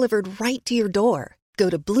get it delivered right to your door. Go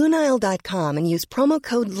to BlueNile.com and use promo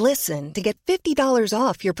code LISTEN to get $50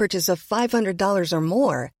 off your purchase of $500 or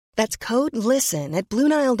more. That's code LISTEN at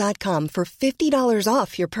BlueNile.com for $50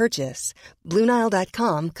 off your purchase.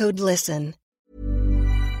 BlueNile.com, code LISTEN.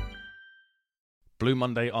 Blue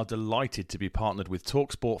Monday are delighted to be partnered with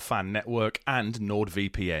TalkSport Fan Network and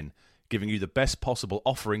NordVPN, giving you the best possible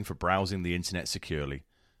offering for browsing the internet securely.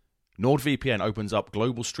 NordVPN opens up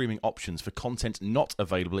global streaming options for content not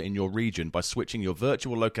available in your region by switching your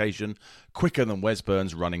virtual location quicker than Wes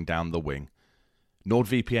Burns running down the wing.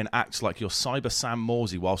 NordVPN acts like your cyber Sam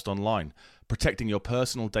Morsey whilst online, protecting your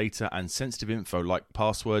personal data and sensitive info like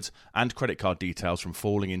passwords and credit card details from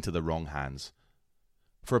falling into the wrong hands.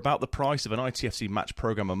 For about the price of an ITFC match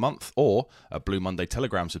program a month or a Blue Monday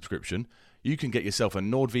Telegram subscription, you can get yourself a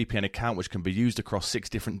NordVPN account which can be used across 6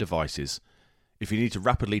 different devices. If you need to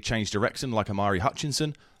rapidly change direction like Amari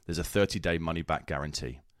Hutchinson, there's a 30-day money-back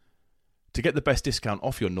guarantee. To get the best discount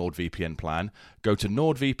off your NordVPN plan, go to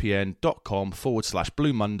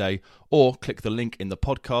nordvpn.com/Blue Monday or click the link in the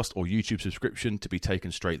podcast or YouTube subscription to be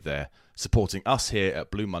taken straight there, supporting us here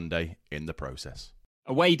at Blue Monday in the process.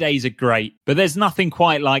 Away days are great, but there's nothing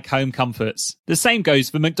quite like home comforts. The same goes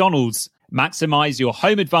for McDonald's. Maximise your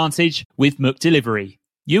home advantage with McDelivery.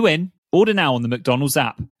 You in? Order now on the McDonald's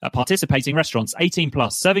app. At participating restaurants, 18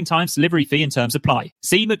 plus, serving times, delivery fee and terms apply.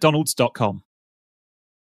 See mcdonalds.com.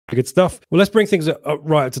 Good stuff. Well, let's bring things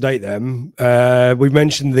right up to date then. We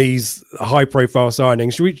mentioned these high-profile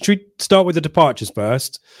signings. Should we start with the departures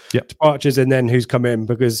first? Yep. Departures and then who's come in,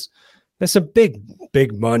 because there's some big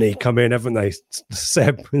money come in, haven't they,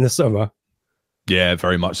 Seb, in the summer? Yeah,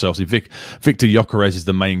 very much so. Obviously, Victor Gyökeres is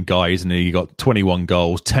the main guy, isn't he? He got 21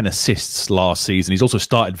 goals, 10 assists last season. He's also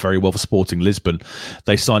started very well for Sporting Lisbon.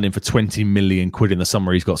 They signed him for 20 million quid in the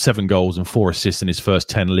summer. He's got 7 goals and 4 assists in his first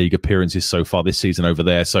 10 league appearances so far this season over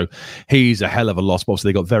there. So he's a hell of a loss. But obviously,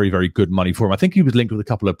 they got very, very good money for him. I think he was linked with a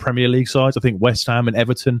couple of Premier League sides. I think West Ham and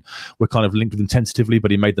Everton were kind of linked with him tentatively, but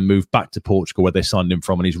he made the move back to Portugal where they signed him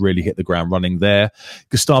from, and he's really hit the ground running there.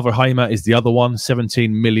 Gustavo Haima is the other one,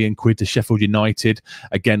 17 million quid to Sheffield United.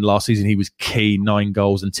 Again, last season he was key, 9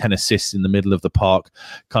 goals and 10 assists in the middle of the park,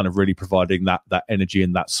 kind of really providing that energy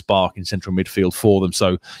and that spark in central midfield for them.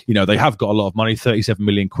 So, they have got a lot of money, 37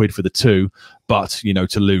 million quid for the two, but,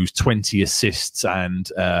 to lose 20 assists and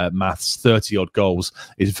maths 30 odd goals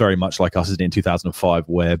is very much like us in 2005,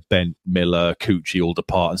 where Bent, Miller, Cucci all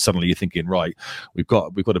depart, and suddenly you're thinking, right, we've got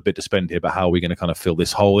a bit to spend here, but how are we going to kind of fill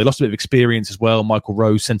this hole? They lost a bit of experience as well. Michael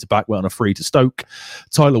Rose, centre-back, went on a free to Stoke.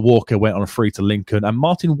 Tyler Walker went on a free to Lincoln, and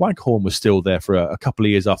Martin Waghorn was still there for a couple of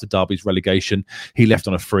years after Derby's relegation. He left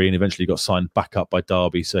on a free and eventually got signed back up by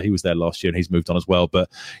Derby, so he was there last year and he's moved on as well. But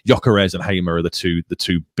Gyökeres and Hamer are the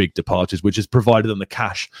two big departures, which has provided them the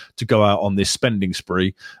cash to go out on this spending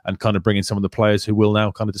spree and kind of bring in some of the players who we'll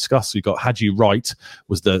now kind of discuss. So you've got Haji Wright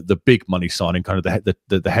was the big money signing, kind of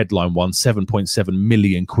the headline one, 7.7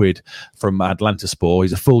 million quid from Atlantaspor.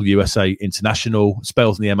 He's a full USA international,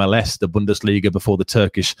 spells in the MLS, the Bundesliga before the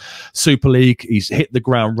Turkish Super League. He's hit the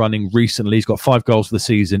ground running recently. He's got 5 goals for the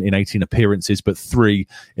season in 18 appearances, but 3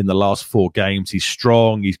 in the last 4 games. He's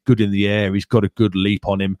strong. He's good in the air. He's got a good leap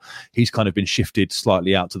on him. He's kind of been shifted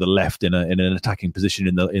slightly out to the left in an attacking position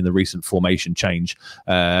in the recent formation change.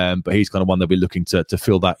 But he's kind of one they'll be looking to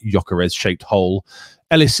fill that Gyökeres shaped hole.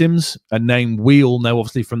 Ellis Sims, a name we all know,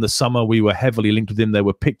 obviously, from the summer. We were heavily linked with him. There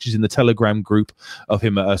were pictures in the Telegram group of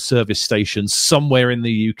him at a service station somewhere in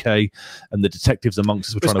the UK, and the detectives amongst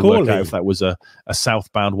us were trying to work out if that was a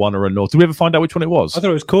southbound one or a north. Did we ever find out which one it was? I thought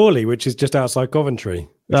it was Corley, which is just outside Coventry.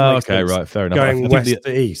 Oh, okay, right, fair enough. Going west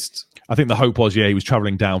to east. I think the hope was, he was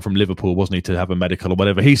travelling down from Liverpool, wasn't he, to have a medical or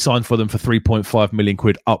whatever. He signed for them for 3.5 million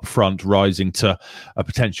quid up front, rising to a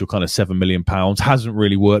potential kind of £7 million. Hasn't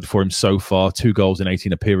really worked for him so far. 2 goals in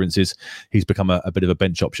 18 appearances. He's become a bit of a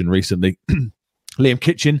bench option recently. Liam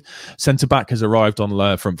Kitchen, centre-back, has arrived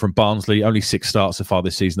on from Barnsley. Only 6 starts so far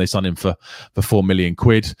this season. They signed him for 4 million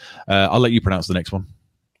quid. I'll let you pronounce the next one.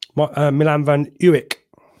 Milan van Uwijk.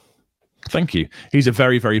 Thank you. He's a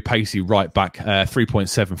very, very pacey right back.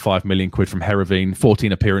 3.75 million quid from Heerenveen.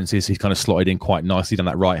 14 appearances. He's kind of slotted in quite nicely down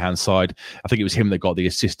that right hand side. I think it was him that got the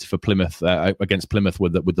assist for Plymouth against Plymouth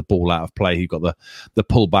with the ball out of play. He got the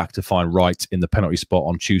pull back to find Wright in the penalty spot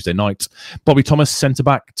on Tuesday night. Bobby Thomas, centre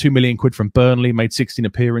back, 2 million quid from Burnley. Made 16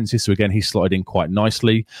 appearances. So again, he's slotted in quite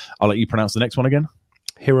nicely. I'll let you pronounce the next one again.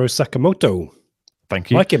 Hiro Sakamoto.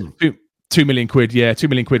 Thank you. Like him. 2 million quid, 2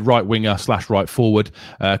 million quid right winger / right forward.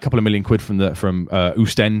 A couple of million quid from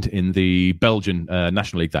Oostend in the Belgian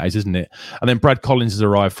National League, that is, isn't it? And then Brad Collins has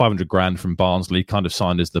arrived, 500 grand from Barnsley, kind of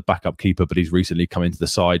signed as the backup keeper, but he's recently come into the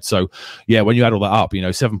side. So, when you add all that up,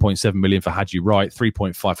 7.7 million for Haji Wright,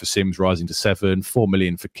 3.5 for Sims, rising to 7, 4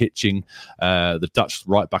 million for Kitching, the Dutch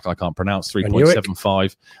right back I can't pronounce,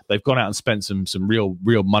 3.75. They've gone out and spent some real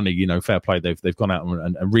money. Fair play. They've gone out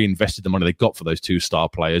and reinvested the money they got for those 2 star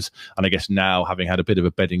players, and I guess now, having had a bit of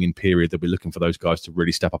a bedding in period, they'll be looking for those guys to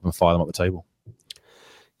really step up and fire them up the table.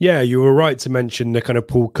 Yeah, you were right to mention the kind of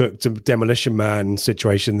Paul Cook to Demolition Man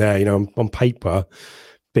situation there. On paper,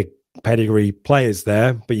 big pedigree players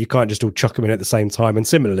there, but you can't just all chuck them in at the same time. And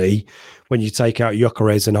similarly, when you take out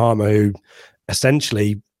Gyökeres and Harmer, who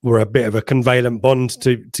essentially were a bit of a covalent bond,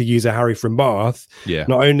 to use a Harry from Bath. Yeah.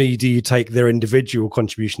 Not only do you take their individual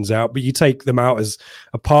contributions out, but you take them out as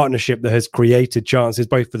a partnership that has created chances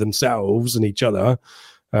both for themselves and each other,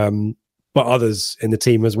 but others in the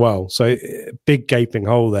team as well. So big gaping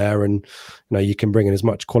hole there, and you can bring in as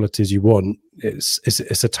much quality as you want.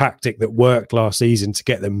 It's a tactic that worked last season to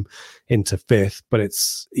get them into 5th, but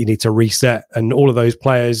you need to reset, and all of those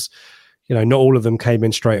players, not all of them came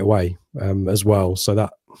in straight away as well. So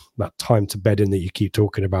that time to bed in that you keep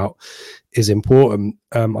talking about is important.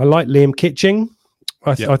 I like Liam Kitching.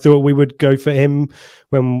 I thought we would go for him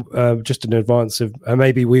when just in advance of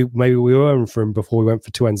maybe we were for him before we went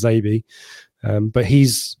for Tuan Zabi. But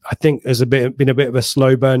he's, I think, been a bit of a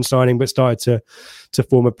slow burn signing, but started to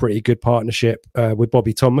form a pretty good partnership with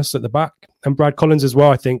Bobby Thomas at the back and Brad Collins as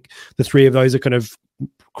well. I think the 3 of those are kind of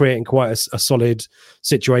creating quite a solid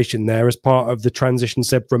situation there as part of the transition,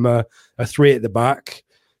 Seb, from a 3 at the back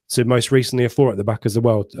to most recently a 4 at the back as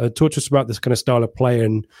well. Talk to us about this kind of style of play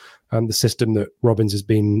and the system that Robbins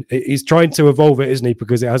he's trying to evolve it, isn't he?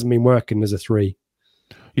 Because it hasn't been working as a 3.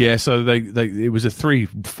 Yeah, so it was a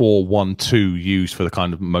 3-4-1-2 used for the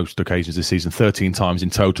kind of most occasions this season, 13 times in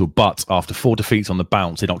total. But after 4 defeats on the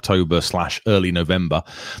bounce in October/early November,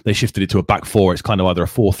 they shifted it to a back four. It's kind of either a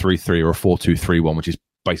 4-3-3 or a 4-2-3-1, which is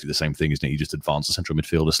basically the same thing, isn't it? You just advance the central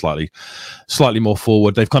midfielder slightly more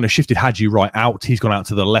forward. They've kind of shifted Hadji Wright out. He's gone out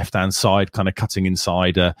to the left-hand side, kind of cutting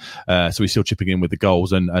inside. So he's still chipping in with the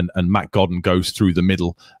goals, and Matt Godden goes through the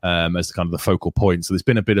middle as kind of the focal point. So there's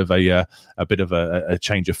been a bit of a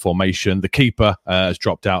change of formation. The keeper has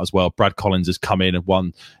dropped out as well. Brad Collins has come in and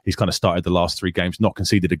won. He's kind of started the last 3 games, not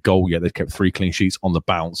conceded a goal yet. They've kept 3 clean sheets on the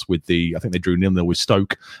bounce I think they drew 0-0 with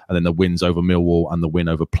Stoke, and then the wins over Millwall and the win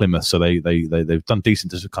over Plymouth. So they've done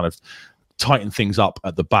decent to kind of tighten things up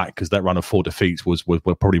at the back, because that run of 4 defeats was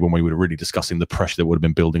probably when we were really discussing the pressure that would have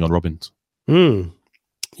been building on Robins.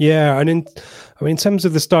 Yeah, and in terms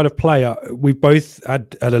of the style of play, we both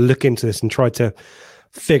had a look into this and tried to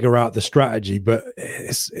figure out the strategy, but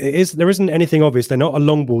there isn't anything obvious. They're not a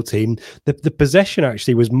long ball team. The possession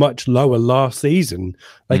actually was much lower last season.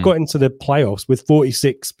 They got into the playoffs with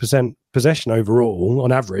 46% possession overall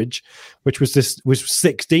on average, which was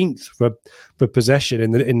 16th for possession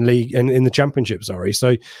in league and in the championship. Sorry,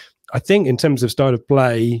 so I think in terms of style of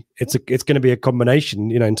play, it's going to be a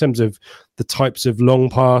combination. In terms of the types of long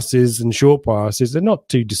passes and short passes, they're not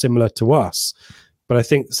too dissimilar to us. But I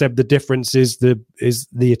think, Seb, the difference is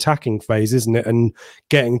the attacking phase, isn't it? And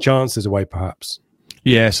getting chances away, perhaps.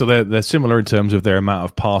 Yeah, so they're similar in terms of their amount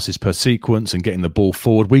of passes per sequence and getting the ball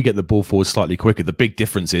forward. We get the ball forward slightly quicker. The big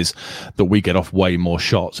difference is that we get off way more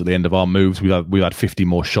shots at the end of our moves. We've had 50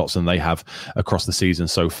 more shots than they have across the season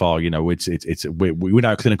so far. We're now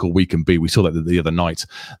how clinical we can be. We saw that the other night.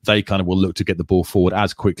 They kind of will look to get the ball forward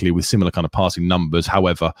as quickly with similar kind of passing numbers.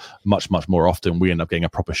 However, much more often we end up getting a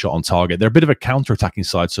proper shot on target. They're a bit of a counter-attacking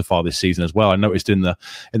side so far this season as well. I noticed in the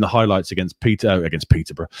highlights against Plymouth,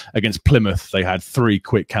 they had 3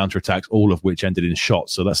 quick counter-attacks, all of which ended in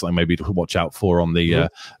shots. So that's something maybe to watch out for on the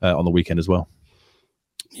weekend as well.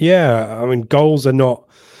 Yeah, I mean,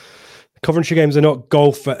 Coventry games are not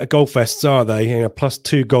goal fests, are they?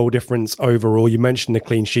 +2 goal difference overall. You mentioned the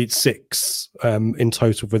clean sheet, 6 in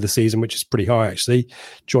total for the season, which is pretty high actually.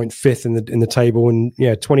 Joint 5th in the table, and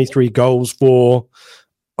 23 goals for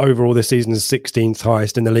overall this season is 16th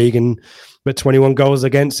highest in the league, but 21 goals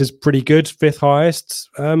against is pretty good, 5th highest.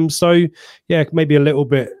 So maybe a little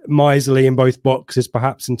bit miserly in both boxes,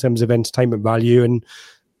 perhaps in terms of entertainment value, and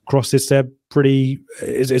crosses there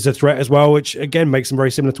is a threat as well, which again makes them very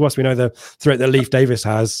similar to us. We know the threat that Leif Davis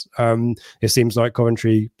has. It seems like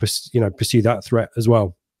Coventry pursue that threat as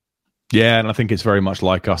well. Yeah, and I think it's very much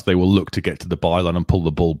like us. They will look to get to the byline and pull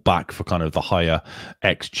the ball back for kind of the higher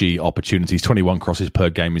XG opportunities. 21 crosses per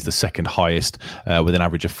game is the second highest, with an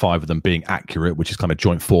average of 5 of them being accurate, which is kind of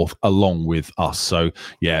joint 4th along with us. So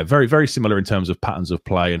yeah, very, very similar in terms of patterns of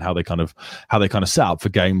play and how they kind of set up for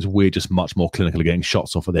games. We're just much more clinical at getting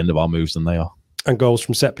shots off at the end of our moves than they are. And goals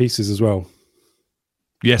from set pieces as well.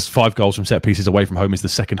 Yes, 5 goals from set pieces away from home is the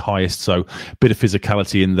second highest. So a bit of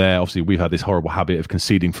physicality in there. Obviously, we've had this horrible habit of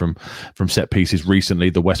conceding from set pieces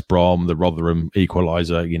recently. The West Brom, the Rotherham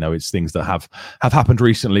equaliser, it's things that have happened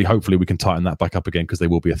recently. Hopefully we can tighten that back up again, because they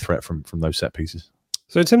will be a threat from those set pieces.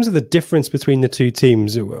 So in terms of the difference between the two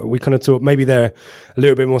teams, we kind of thought maybe they're a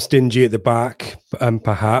little bit more stingy at the back,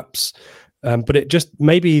 perhaps. But it just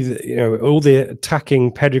maybe, all the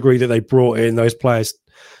attacking pedigree that they brought in, those players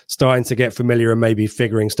starting to get familiar and maybe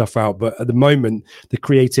figuring stuff out. But at the moment, the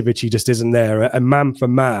creativity just isn't there. And man for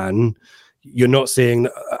man, you're not seeing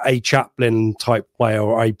a Chaplin type player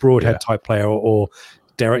or a Broadhead type player or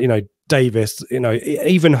Derek, Davis,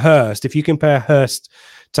 even Hurst. If you compare Hurst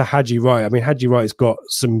to Hadji Wright, I mean, Hadji Wright's got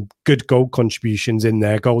some good goal contributions in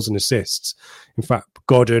there, goals and assists. In fact,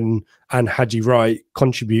 Godden and Hadji Wright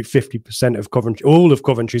contribute 50% of all of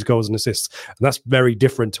Coventry's goals and assists. And that's very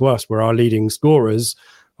different to us, where our leading scorers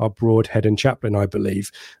are Broadhead and Chaplin, I believe.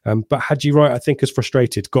 But Hadji Wright, I think, is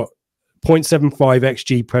frustrated. Got 0.75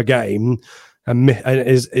 XG per game, and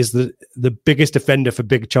is the biggest offender for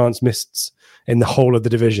big chance missed in the whole of the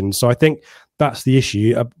division. So I think that's the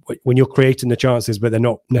issue. When you're creating the chances, but they're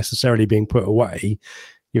not necessarily being put away,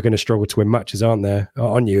 you're going to struggle to win matches,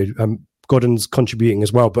 aren't you? Godden's contributing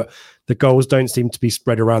as well, but the goals don't seem to be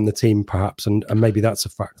spread around the team, perhaps, and maybe that's a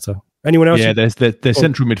factor. Anyone else? Yeah, their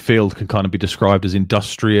central midfield can kind of be described as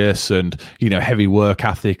industrious and heavy work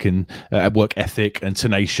ethic and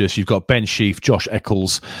tenacious. You've got Ben Sheaf, Josh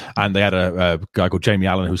Eccles, and they had a guy called Jamie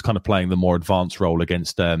Allen who's kind of playing the more advanced role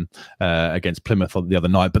against Plymouth the other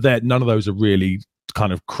night. But none of those are really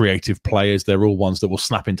kind of creative players. They're all ones that will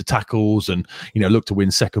snap into tackles and, you know, look to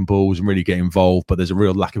win second balls and really get involved. But there's a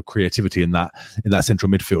real lack of creativity in that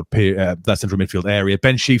central midfield area.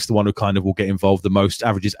 Ben Sheaf's the one who kind of will get involved the most.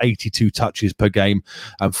 Averages 82 touches per game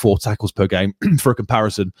and 4 tackles per game. For a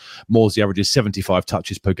comparison, Morsey averages 75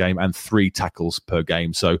 touches per game and 3 tackles per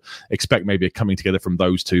game. So expect maybe a coming together from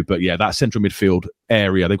those two. But yeah, that central midfield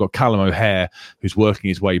area, they've got Callum O'Hare, who's working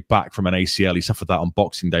his way back from an ACL. He suffered that on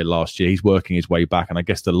Boxing Day last year. He's working his way back, and I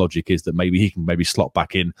guess the logic is that maybe he can slot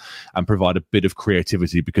back in and provide a bit of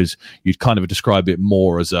creativity, because you'd kind of describe it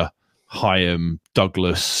more as a Hyam,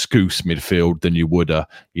 Douglas, Scouse midfield than you would a,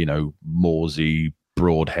 you know, Morsey,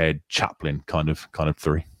 Broadhead, Chaplin kind of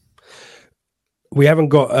three. We haven't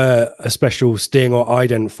got a special sting or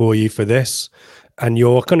ident for you for this, and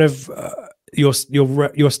your kind of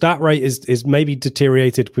your stat rate is maybe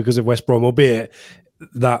deteriorated because of West Brom, albeit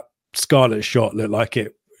that Scarlet shot looked like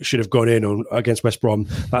it should have gone in against West Brom.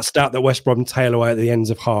 That stat that West Brom tail away at the ends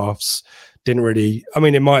of halves didn't really, I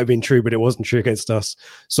mean, it might have been true, but it wasn't true against us.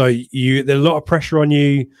 So there's a lot of pressure on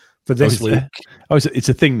you for this week. It's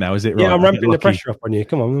a thing now, is it? Right? Yeah, I'm ramping the pressure up on you.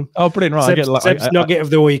 Come on. Oh, brilliant. Right. Seb's nugget of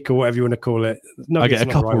the week, or whatever you want to call it. I get a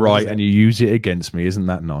couple right and you use it against me. Isn't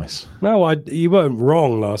that nice? No, you weren't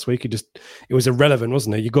wrong last week. It was irrelevant,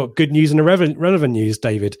 wasn't it? You got good news and irrelevant news,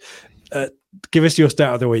 David. Give us your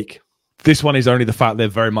stat of the week. This one is only the fact they're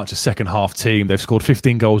very much a second half team. They've scored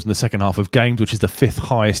 15 goals in the second half of games, which is the 5th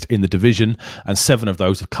highest in the division, and 7 of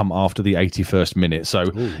those have come after the 81st minute.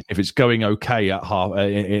 So if it's going okay at half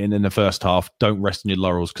in the first half, don't rest on your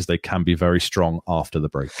laurels, because they can be very strong after the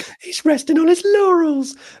break. He's resting on his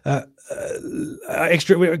laurels.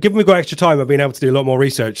 Given we've got extra time, I've been able to do a lot more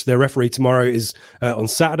research. The referee tomorrow is on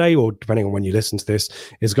Saturday, or depending on when you listen to this,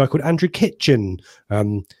 is a guy called Andrew Kitchen,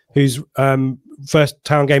 who's first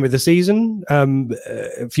town game of the season.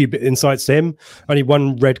 A few insights to him. Only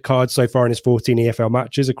 1 red card so far in his 14 EFL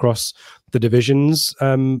matches across the divisions,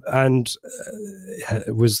 and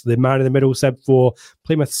was the man in the middle, Seb, for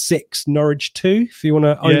Plymouth 6, Norwich 2, if you want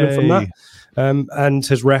to own him from that. And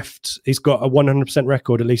has refed. He's got a 100%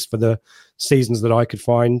 record, at least for the seasons that I could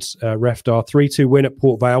find. Refed our 3-2 win at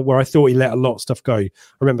Port Vale, where I thought he let a lot of stuff go. I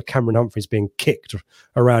remember Cameron Humphreys being kicked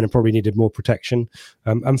around and probably needed more protection.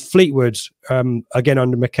 And Fleetwood, again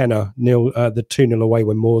under McKenna, the 2-0 away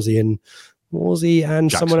when Morsey and Jackson.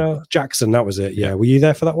 Someone else, Jackson, that was it. Yeah. Were you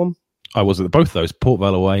there for that one? I was at both of those, Port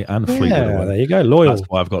Vale away and Fleetwood away. There you go, loyal. That's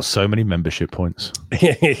why I've got so many membership points.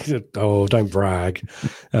 Oh, don't brag.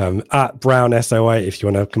 At Brown SO8, if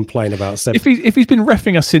you want to complain about 7. If he's been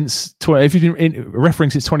reffing us since, if he's been refereeing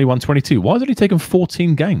since 21-22, why has he taken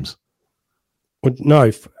 14 games? Well,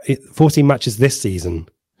 no, 14 matches this season.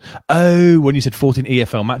 Oh, when you said 14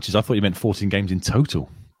 EFL matches, I thought you meant 14 games in total.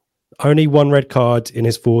 Only 1 red card in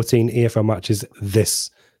his 14 EFL matches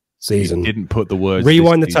this season. You didn't put the words.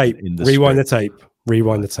 Rewind the tape.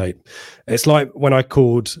 Rewind the tape. It's like when I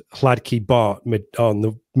called Hladky Bart on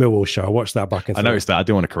the Millwall show. I watched that back. I noticed that. I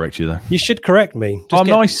didn't want to correct you though. You should correct me. I'm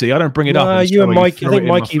nice. See, I don't bring it up. You and Mikey. I think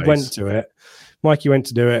Mikey went to it. Mikey went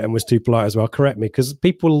to do it and was too polite as well. Correct me, because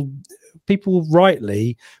people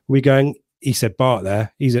rightly we going. He said Bart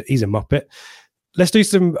there. He's a muppet. Let's do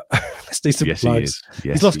some yes, plugs.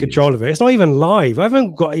 He's lost control of it. It's not even live. I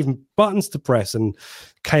haven't got even buttons to press, and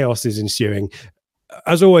chaos is ensuing.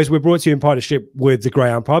 As always, we're brought to you in partnership with the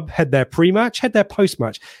Greyhound Pub. Head there pre-match, head there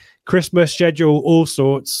post-match. Christmas schedule, all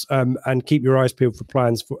sorts, and keep your eyes peeled for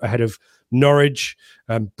plans ahead of Norwich,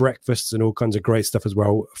 breakfasts and all kinds of great stuff as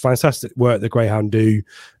well. Fantastic work the Greyhound do.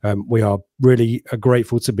 We are really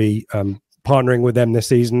grateful to be partnering with them this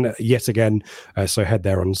season yet again. So head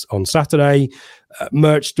there on Saturday.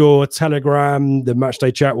 Merch store, Telegram, the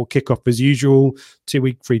matchday chat will kick off as usual.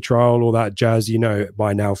 2-week free trial, all that jazz. You know it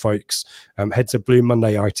by now, folks. Head to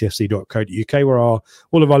bluemonday.itfc.co.uk where all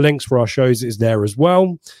of our links for our shows is there as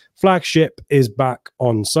well. Flagship is back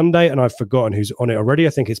on Sunday, and I've forgotten who's on it already. I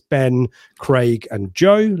think it's Ben, Craig, and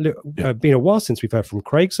Joe. Been a while since we've heard from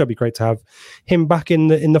Craig, so it'd be great to have him back in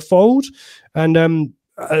the fold. And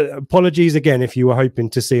apologies again if you were hoping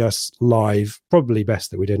to see us live. Probably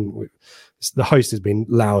best that we didn't. The host has been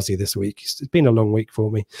lousy this week. It's been a long week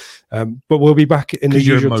for me, but we'll be back in the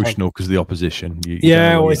usual. You're emotional because of the opposition.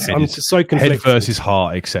 I'm so conflicted. Head versus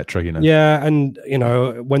heart, etc. You know. Yeah, and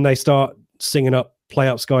when they start singing up "Play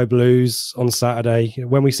Up Sky Blues" on Saturday,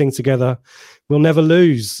 when we sing together, we'll never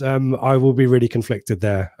lose. I will be really conflicted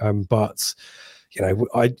there, but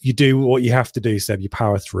you do what you have to do, Seb. You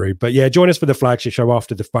power through. But yeah, join us for the flagship show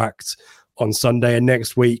after the fact on Sunday, and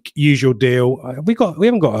next week, usual deal. We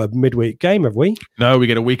haven't got a midweek game, have we? No, we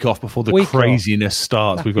get a week off before the craziness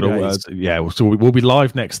starts. We've got so we'll be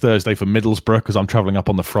live next Thursday for Middlesbrough because I'm travelling up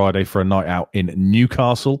on the Friday for a night out in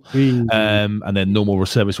Newcastle, and then normal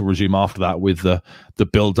service will resume after that with the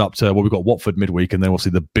build up to we've got Watford midweek, and then we'll see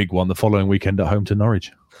the big one the following weekend at home to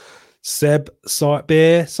Norwich. Seb,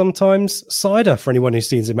 beer, sometimes cider for anyone who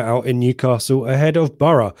sees him out in Newcastle ahead of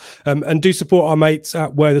Borough. And do support our mates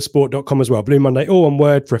at wearthesport.com as well. Blue Monday, all one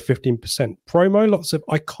word for a 15% promo. Lots of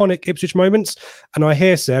iconic Ipswich moments. And I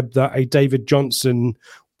hear, Seb, that a David Johnson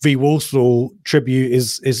v Walsall tribute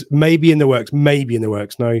is maybe in the works.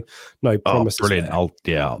 No promises. Brilliant.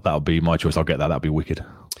 That'll be my choice. I'll get that. That'll be wicked.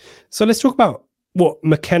 So let's talk about what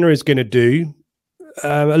McKenna is going to do.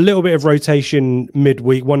 A little bit of rotation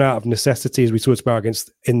midweek, one out of necessity, as we talked about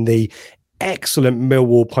in the excellent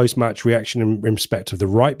Millwall post-match reaction in respect of the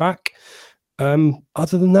right back.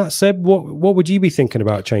 Other than that, Seb, what would you be thinking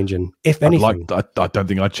about changing, if anything? I don't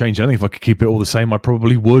think I'd change anything. If I could keep it all the same, I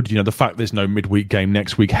probably would. The fact there's no midweek game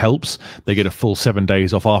next week helps. They get a full 7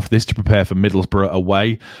 days off after this to prepare for Middlesbrough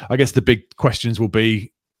away. I guess the big questions will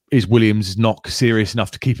be, is Williams' knock serious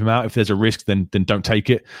enough to keep him out? If there's a risk, then don't take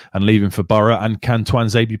it and leave him for Borough. And can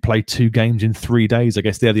Tuanzebe play 2 games in 3 days? I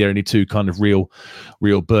guess they're the only two kind of real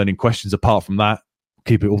burning questions. Apart from that,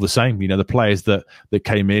 keep it all the same. The players that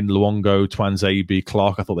came in, Luongo, Tuanzebe,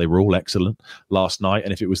 Clark, I thought they were all excellent last night.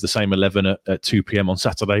 And if it was the same 11 at 2 p.m. on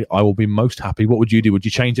Saturday, I will be most happy. What would you do? Would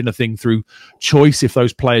you change anything through choice if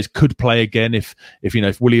those players could play again? If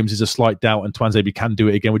Williams is a slight doubt and Tuanzebe can do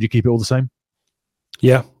it again, would you keep it all the same?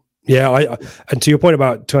 Yeah. Yeah, and to your point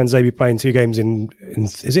about Tuanzebe playing 2 games in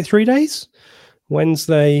is it 3 days?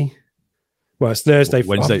 Wednesday. Well, it's Thursday.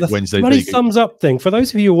 Wednesday. Bloody thumbs up thing. For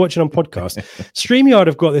those of you who are watching on podcast, StreamYard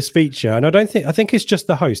have got this feature, and I think it's just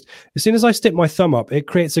the host. As soon as I stick my thumb up, it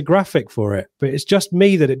creates a graphic for it, but it's just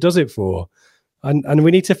me that it does it for. And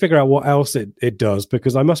we need to figure out what else it does,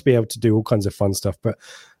 because I must be able to do all kinds of fun stuff. But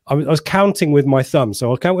I was counting with my thumb,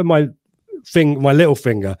 so I'll count with my little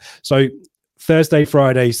finger. So Thursday,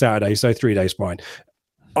 Friday, Saturday, so 3 days fine.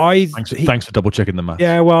 Thanks for double checking the math.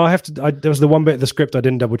 Yeah, well, I have to. There was the one bit of the script I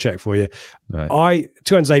didn't double check for you. Right.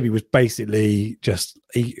 Tuanzebe was basically just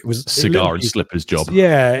it was cigar and slippers job.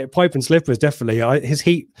 Yeah, pipe and slippers definitely.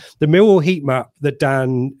 The Millwall heat map that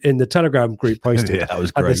Dan in the Telegram group posted. Yeah, that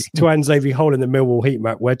was great. This Tuanzebe hole in the Millwall heat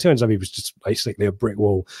map where Tuanzebe was just basically a brick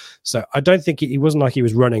wall. So I don't think he wasn't like he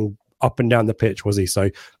was running up and down the pitch, was he?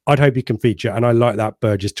 So I'd hope he can feature, and I like that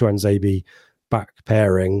Burgess Tuanzebe back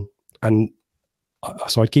pairing, and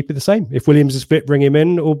so I'd keep it the same. If Williams is fit, bring him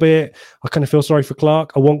in, albeit I kind of feel sorry for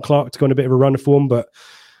Clark. I want Clark to go on a bit of a run of form, but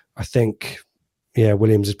I think,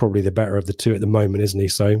 Williams is probably the better of the two at the moment, isn't he?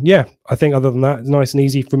 So, I think other than that, it's nice and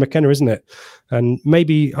easy for McKenna, isn't it? And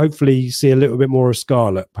maybe, hopefully, see a little bit more of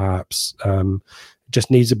Scarlett, perhaps.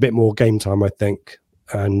 Just needs a bit more game time, I think.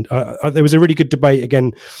 And there was a really good debate.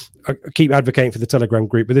 Again, I keep advocating for the Telegram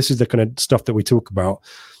group, but this is the kind of stuff that we talk about.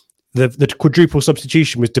 The quadruple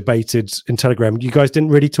substitution was debated in Telegram. You guys didn't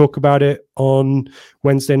really talk about it on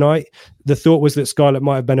Wednesday night. The thought was that Scarlett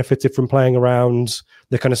might have benefited from playing around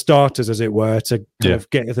the kind of starters, as it were, to kind of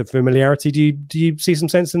get the familiarity. Do you see some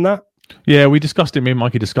sense in that? Yeah, we discussed it. Me and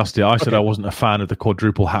Mikey discussed it. I said I wasn't a fan of the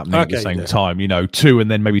quadruple happening at the same time. 2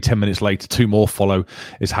 and then maybe 10 minutes later, 2 more follow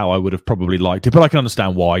is how I would have probably liked it. But I can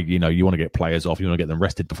understand why. You want to get players off. You want to get them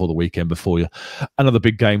rested before the weekend, before another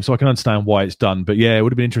big game. So I can understand why it's done. But it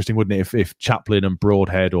would have been interesting, wouldn't it, if Chaplin and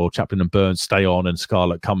Broadhead or Chaplin and Burns stay on and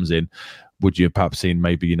Scarlett comes in. Would you have perhaps seen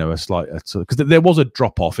maybe a slight, because there was a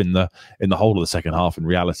drop off in the whole of the second half in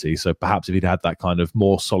reality. So perhaps if he'd had that kind of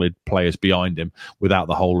more solid players behind him without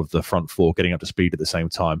the whole of the front four getting up to speed at the same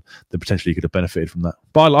time, then potentially he could have benefited from that.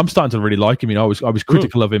 But I'm starting to really like him. I was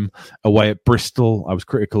critical of him away at Bristol. I was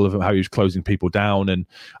critical of how he was closing people down, and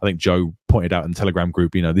I think Joe pointed out in the Telegram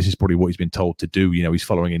group, this is probably what he's been told to do. He's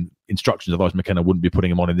following in instructions. Otherwise, McKenna wouldn't be putting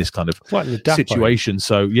him on in this kind of situation.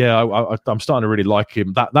 So I'm starting to really like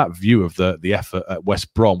him. That view of the effort at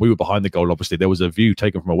West Brom, we were behind the goal. Obviously, there was a view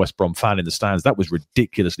taken from a West Brom fan in the stands. That was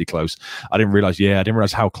ridiculously close. I didn't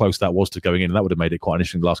realize how close that was to going in. And that would have made it quite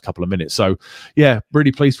interesting in the last couple of minutes. So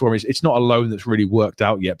really pleased for him. It's not a loan that's really worked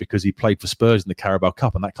out yet, because he played for Spurs in the Carabao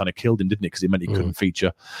Cup, and that kind of killed him, didn't it? Because it meant he couldn't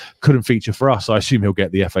feature for us. I assume he'll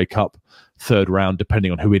get the FA Cup third round,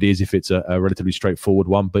 depending on who it is, if it's a relatively straightforward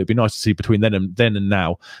one. But it'd be nice to see between then and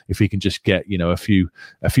now, if he can just get a few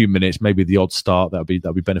minutes, maybe the odd start, that'd be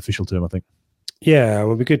beneficial to him, I think. Yeah, it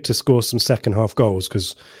would be good to score some second half goals,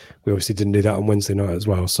 because we obviously didn't do that on Wednesday night as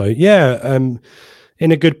well. So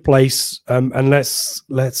in a good place, and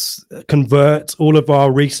let's convert all of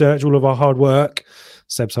our research, all of our hard work,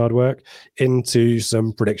 Seb's hard work, into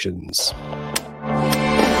some predictions.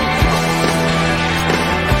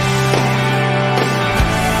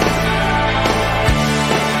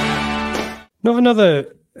 Not another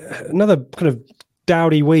kind of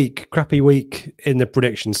dowdy week, crappy week in the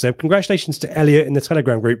predictions, Seb. Congratulations to Elliot in the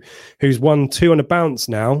Telegram group, who's won 2 on a bounce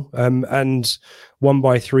now, and won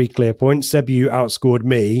by 3 clear points. Seb, you outscored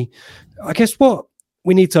me. I guess what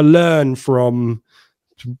we need to learn from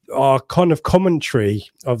our kind of commentary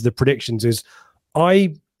of the predictions is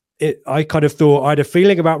I kind of thought I had a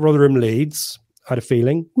feeling about Rotherham Leeds. I had a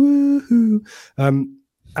feeling. Woohoo.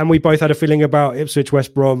 And we both had a feeling about Ipswich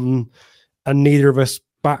West Brom, and neither of us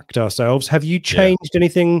backed ourselves. Have you changed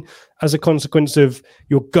anything as a consequence of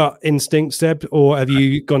your gut instinct, Seb, or have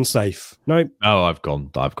you gone safe? No. Oh, I've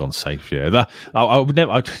gone safe. Yeah, I would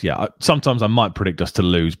never. Sometimes I might predict us to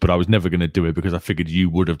lose, but I was never going to do it because I figured you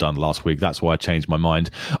would have done last week. That's why I changed my mind.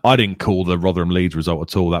 I didn't call the Rotherham Leeds result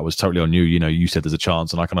at all. That was totally on you. You know, you said there's a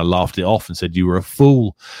chance, and I kind of laughed it off and said you were a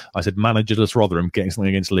fool. I said managerless Rotherham getting something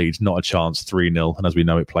against Leeds, not a chance. 3-0, and as we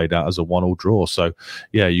know, it played out as a 1-1 draw. So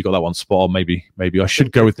yeah, you got that one spot on. Maybe I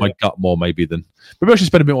should go with my gut more. Maybe I should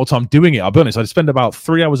spend a bit more time doing it. I'll be honest, I'd spend about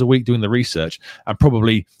 3 hours a week doing the research and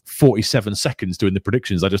probably 47 seconds doing the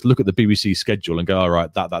predictions. I just look at the BBC schedule and go, all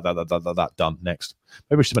right, that done, next.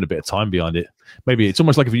 Maybe I should spend a bit of time behind it. Maybe it's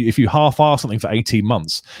almost like if you half-arse something for 18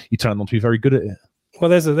 months, you turn on to be very good at it. Well,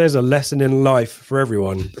 there's a lesson in life for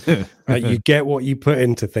everyone. You get what you put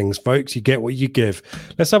into things, folks. You get what you give.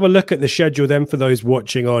 Let's have a look at the schedule then for those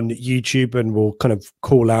watching on YouTube, and we'll kind of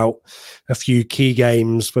call out a few key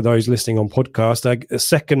games for those listening on podcast. A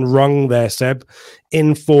second rung there, Seb.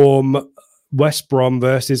 In form, West Brom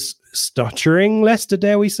versus stuttering Leicester,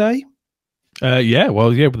 dare we say?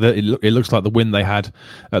 It looks like the win they had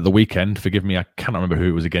at the weekend. Forgive me, I cannot remember who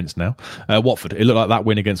it was against now. Watford. It looked like that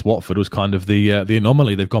win against Watford was kind of the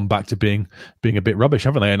anomaly. They've gone back to being a bit rubbish,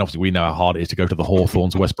 haven't they? And obviously, we know how hard it is to go to the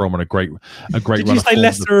Hawthorns. West Brom on a great Did run. Did you say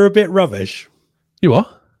Leicester are a bit rubbish? You are?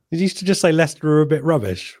 Did you just say Leicester are a bit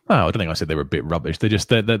rubbish? Oh, I don't think I said they were a bit rubbish. They're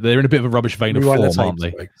in a bit of a rubbish vein of form, aren't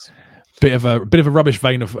they? Bit of a rubbish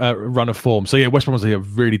vein of run of form. So yeah, West Brom was a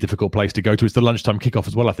really difficult place to go to. It's the lunchtime kickoff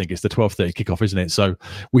as well. I think it's the 12:30 kickoff, isn't it? So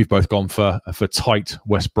we've both gone for tight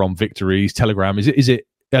West Brom victories. Telegram, is it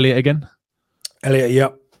Elliot again? Elliot,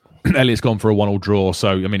 yep. Elliot's gone for a 1-1 draw.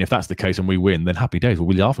 So I mean, if that's the case and we win, then happy days. We'll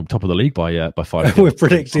be laughing top of the league by 5. We're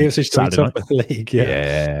predicting it's just top of the league.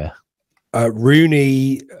 Yeah.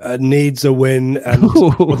 Rooney needs a win, and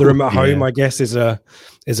Rotherham at home, I guess, is a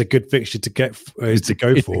good fixture to go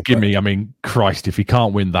for. I mean, Christ, if he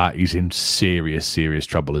can't win that, he's in serious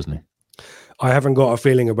trouble, isn't he? I haven't got a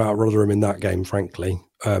feeling about Rotherham in that game, frankly.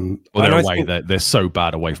 They're away. They're so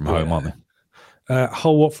bad away from home, aren't they?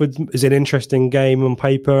 Hull Watford is an interesting game on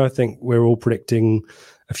paper. I think we're all predicting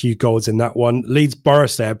a few goals in that one. Leeds Borough,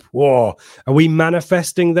 Seb. Whoa. Are we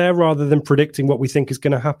manifesting there rather than predicting what we think is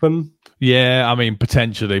going to happen? Yeah, I mean,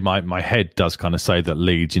 potentially my head does kind of say that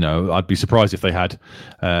Leeds, I'd be surprised if they had,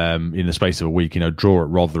 in the space of a week, draw at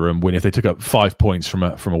Rotherham, win. If they took up 5 points from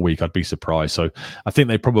a week, I'd be surprised. So I think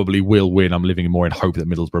they probably will win. I'm living more in hope that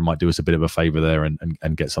Middlesbrough might do us a bit of a favour there and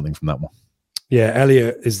get something from that one. Yeah,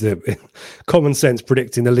 Elliot is the common sense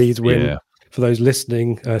predicting the Leeds win. Yeah. For those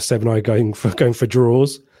listening, Seb and I going for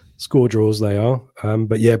draws, score draws they are.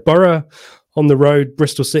 But yeah, Borough on the road,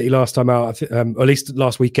 Bristol City last time out, or at least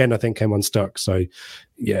last weekend, I think came unstuck. So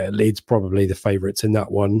yeah, Leeds probably the favourites in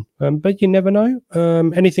that one. But you never know.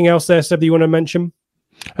 Anything else there, Seb, that you want to mention?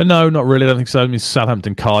 No, not really. I don't think so. I mean,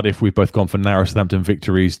 Southampton, Cardiff, we've both gone for narrow Southampton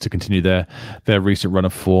victories to continue their recent run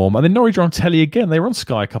of form. And then Norwich are on telly again. They were on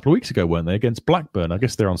Sky a couple of weeks ago, weren't they, against Blackburn? I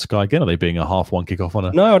guess they're on Sky again. Are they being a 1:30 kickoff on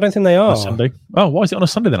a... No, I don't think they are. Sunday? Oh, why is it on a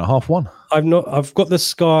Sunday then at 1:30? I've got the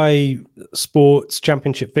Sky Sports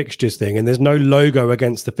Championship fixtures thing, and there's no logo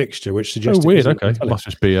against the fixture, which suggests... Oh, weird. Okay. It must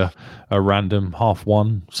just be a random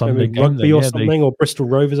 1:30 Sunday game. Rugby or something, or Bristol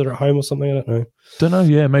Rovers are at home or something. I don't know.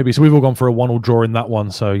 Yeah, maybe. So we've all gone for a 1-1 draw in that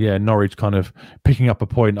one. So yeah, Norwich kind of picking up a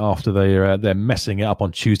point after they're messing it up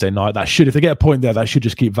on Tuesday night. That should, if they get a point there, that should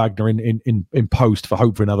just keep Wagner in post for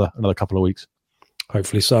hope for another couple of weeks.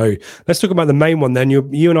 Hopefully so. Let's talk about the main one then.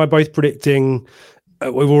 You and I both predicting.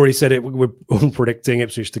 We've already said it. We're all predicting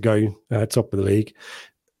Ipswich to go top of the league.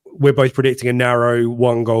 We're both predicting a narrow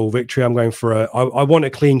 1-goal victory. I'm going for I want a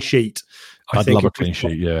clean sheet. I'd love a clean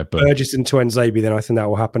sheet, yeah. But Burgess and Tuanzebe, then I think that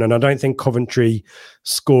will happen. And I don't think Coventry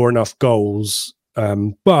score enough goals.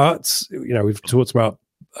 But, we've talked about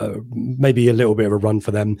maybe a little bit of a run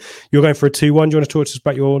for them. You're going for a 2-1. Do you want to talk to us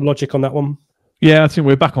about your logic on that one? Yeah, I think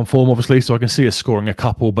we're back on form, obviously, so I can see us scoring a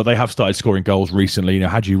couple, but they have started scoring goals recently.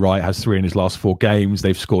 WRIGHT has 3 in his last 4 games.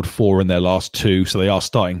 They've scored 4 in their last 2, so they are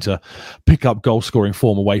starting to pick up goal-scoring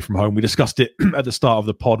form away from home. We discussed it at the start of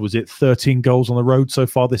the pod. Was it 13 goals on the road so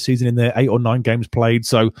far this season in their 8 or 9 games played?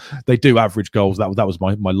 So they do average goals. That was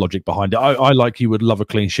my logic behind it. I like you, would love a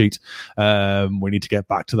clean sheet. We need to get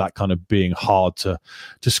back to that kind of being hard to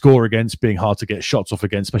score against, being hard to get shots off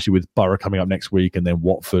against, especially with Borough coming up next week, and then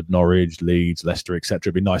Watford, Norwich, Leeds, Leicester, etc.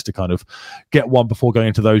 It'd be nice to kind of get one before going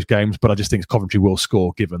into those games, but I just think Coventry will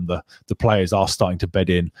score given the players are starting to bed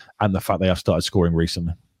in and the fact they have started scoring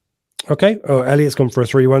recently. Okay, Elliot's gone for a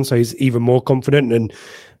 3-1, so he's even more confident, and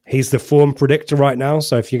he's the form predictor right now.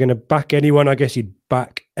 So if you're going to back anyone, I guess you'd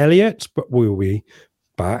back Elliot, but we'll be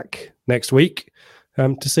back next week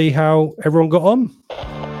to see how everyone got on.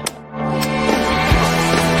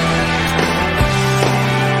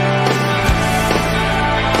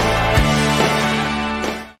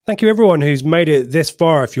 Thank you, everyone who's made it this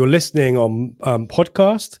far. If you're listening on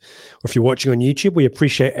podcast or if you're watching on YouTube, we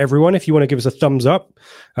appreciate everyone. If you want to give us a thumbs up,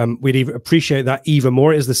 we'd appreciate that even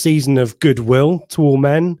more. It is the season of goodwill to all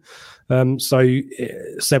men. So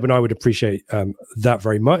Seb and I would appreciate that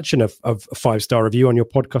very much, and a 5-star review on your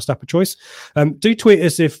podcast app of choice. Do tweet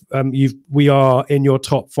us if we are in your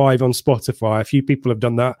top 5 on Spotify. A few people have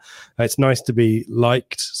done that. It's nice to be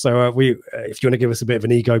liked. So if you want to give us a bit of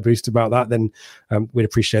an ego boost about that, then we'd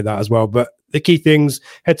appreciate that as well. But the key things,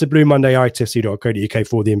 head to bluemondayitfc.co.uk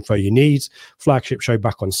for the info you need. Flagship show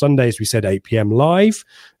back on Sunday, as we said, 8 p.m. live,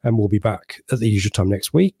 and we'll be back at the usual time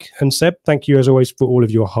next week. And Seb, thank you as always for all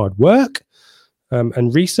of your hard work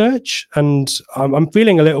and research. And I'm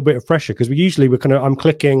feeling a little bit of pressure because I'm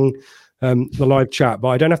clicking the live chat, but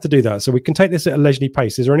I don't have to do that. So we can take this at a leisurely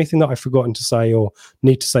pace. Is there anything that I've forgotten to say or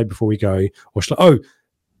need to say before we go? Or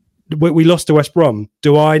we lost to West Brom.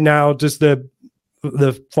 Does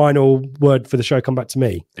the final word for the show come back to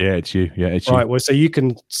me? Yeah, it's you. Right, well, so you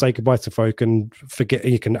can say goodbye to folk and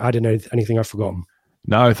you can add in anything I've forgotten.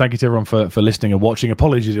 No, thank you to everyone for listening and watching.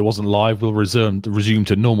 Apologies it wasn't live. We'll resume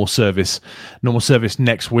to normal service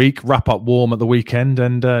next week. Wrap up warm at the weekend,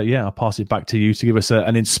 and I'll pass it back to you to give us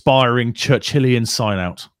an inspiring Churchillian sign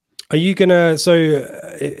out. Are you gonna? So,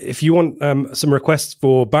 if you want some requests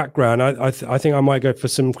for background, I think I might go for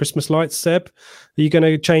some Christmas lights. Seb, are you going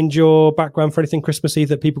to change your background for anything Christmassy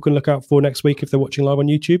that people can look out for next week if they're watching live on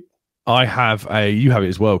YouTube? I have you have it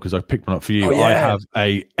as well because I picked one up for you. Oh, yeah. I have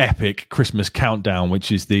a epic Christmas countdown,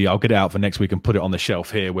 which is I'll get it out for next week and put it on the shelf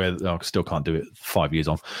here where I still can't do it 5 years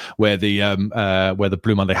on, where the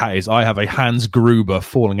Blue Monday hat is. I have a Hans Gruber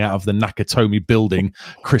falling out of the Nakatomi building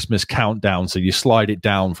Christmas countdown. So you slide it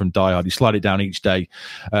down from Die Hard, you slide it down each day,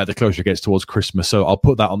 the closer it gets towards Christmas. So I'll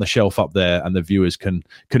put that on the shelf up there and the viewers can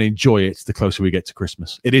enjoy it the closer we get to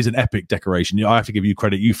Christmas. It is an epic decoration. I have to give you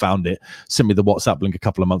credit. You found it, sent me the WhatsApp link a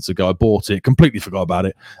couple of months ago. I bought it, completely forgot about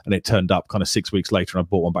it, and it turned up kind of 6 weeks later, and I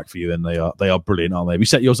bought one back for you. And they are brilliant, aren't they? Have you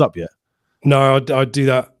set yours up yet? No, I'll do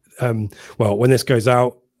that. Well, when this goes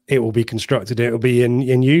out, it will be constructed. It will be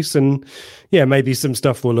in use, and maybe some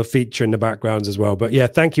stuff will feature in the backgrounds as well. But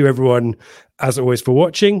thank you everyone as always for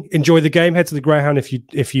watching. Enjoy the game. Head to the Greyhound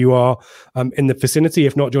if you are in the vicinity.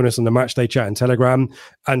 If not, join us on the Matchday chat and Telegram.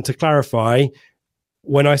 And to clarify,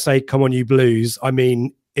 when I say "Come on, you Blues," I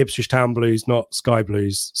mean Ipswich Town Blues, not Sky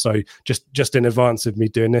Blues. So just in advance of me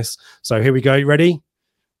doing this. So here we go. Ready?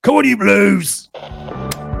 Come on, you Blues!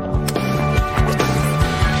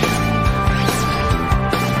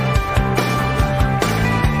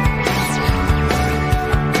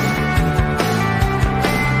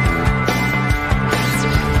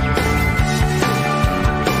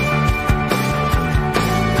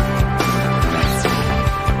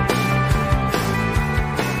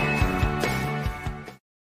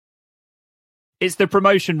 It's the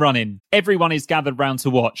promotion run-in. Everyone is gathered round to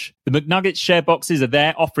watch. The McNuggets share boxes are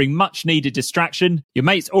there, offering much-needed distraction. Your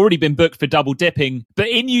mate's already been booked for double dipping, but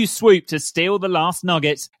in you swoop to steal the last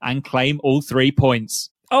nugget and claim all 3 points.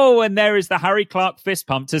 Oh, and there is the Harry Clark fist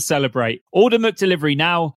pump to celebrate. Order McDelivery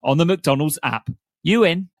now on the McDonald's app. You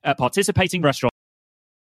in at participating restaurants.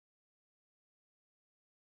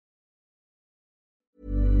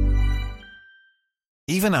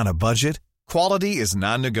 Even on a budget, quality is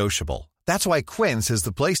non-negotiable. That's why Quince is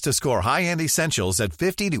the place to score high-end essentials at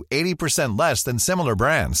 50 to 80% less than similar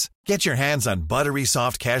brands. Get your hands on buttery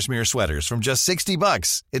soft cashmere sweaters from just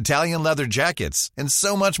 $60, Italian leather jackets, and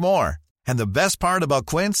so much more. And the best part about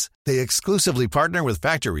Quince, they exclusively partner with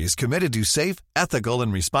factories committed to safe, ethical,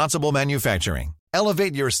 and responsible manufacturing.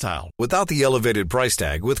 Elevate your style without the elevated price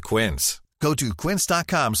tag with Quince. Go to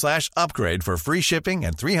quince.com/upgrade for free shipping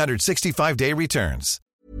and 365-day returns.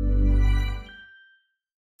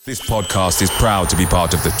 This podcast is proud to be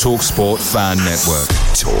part of the TalkSport Fan Network.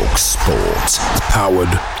 TalkSport. Powered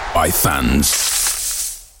by fans.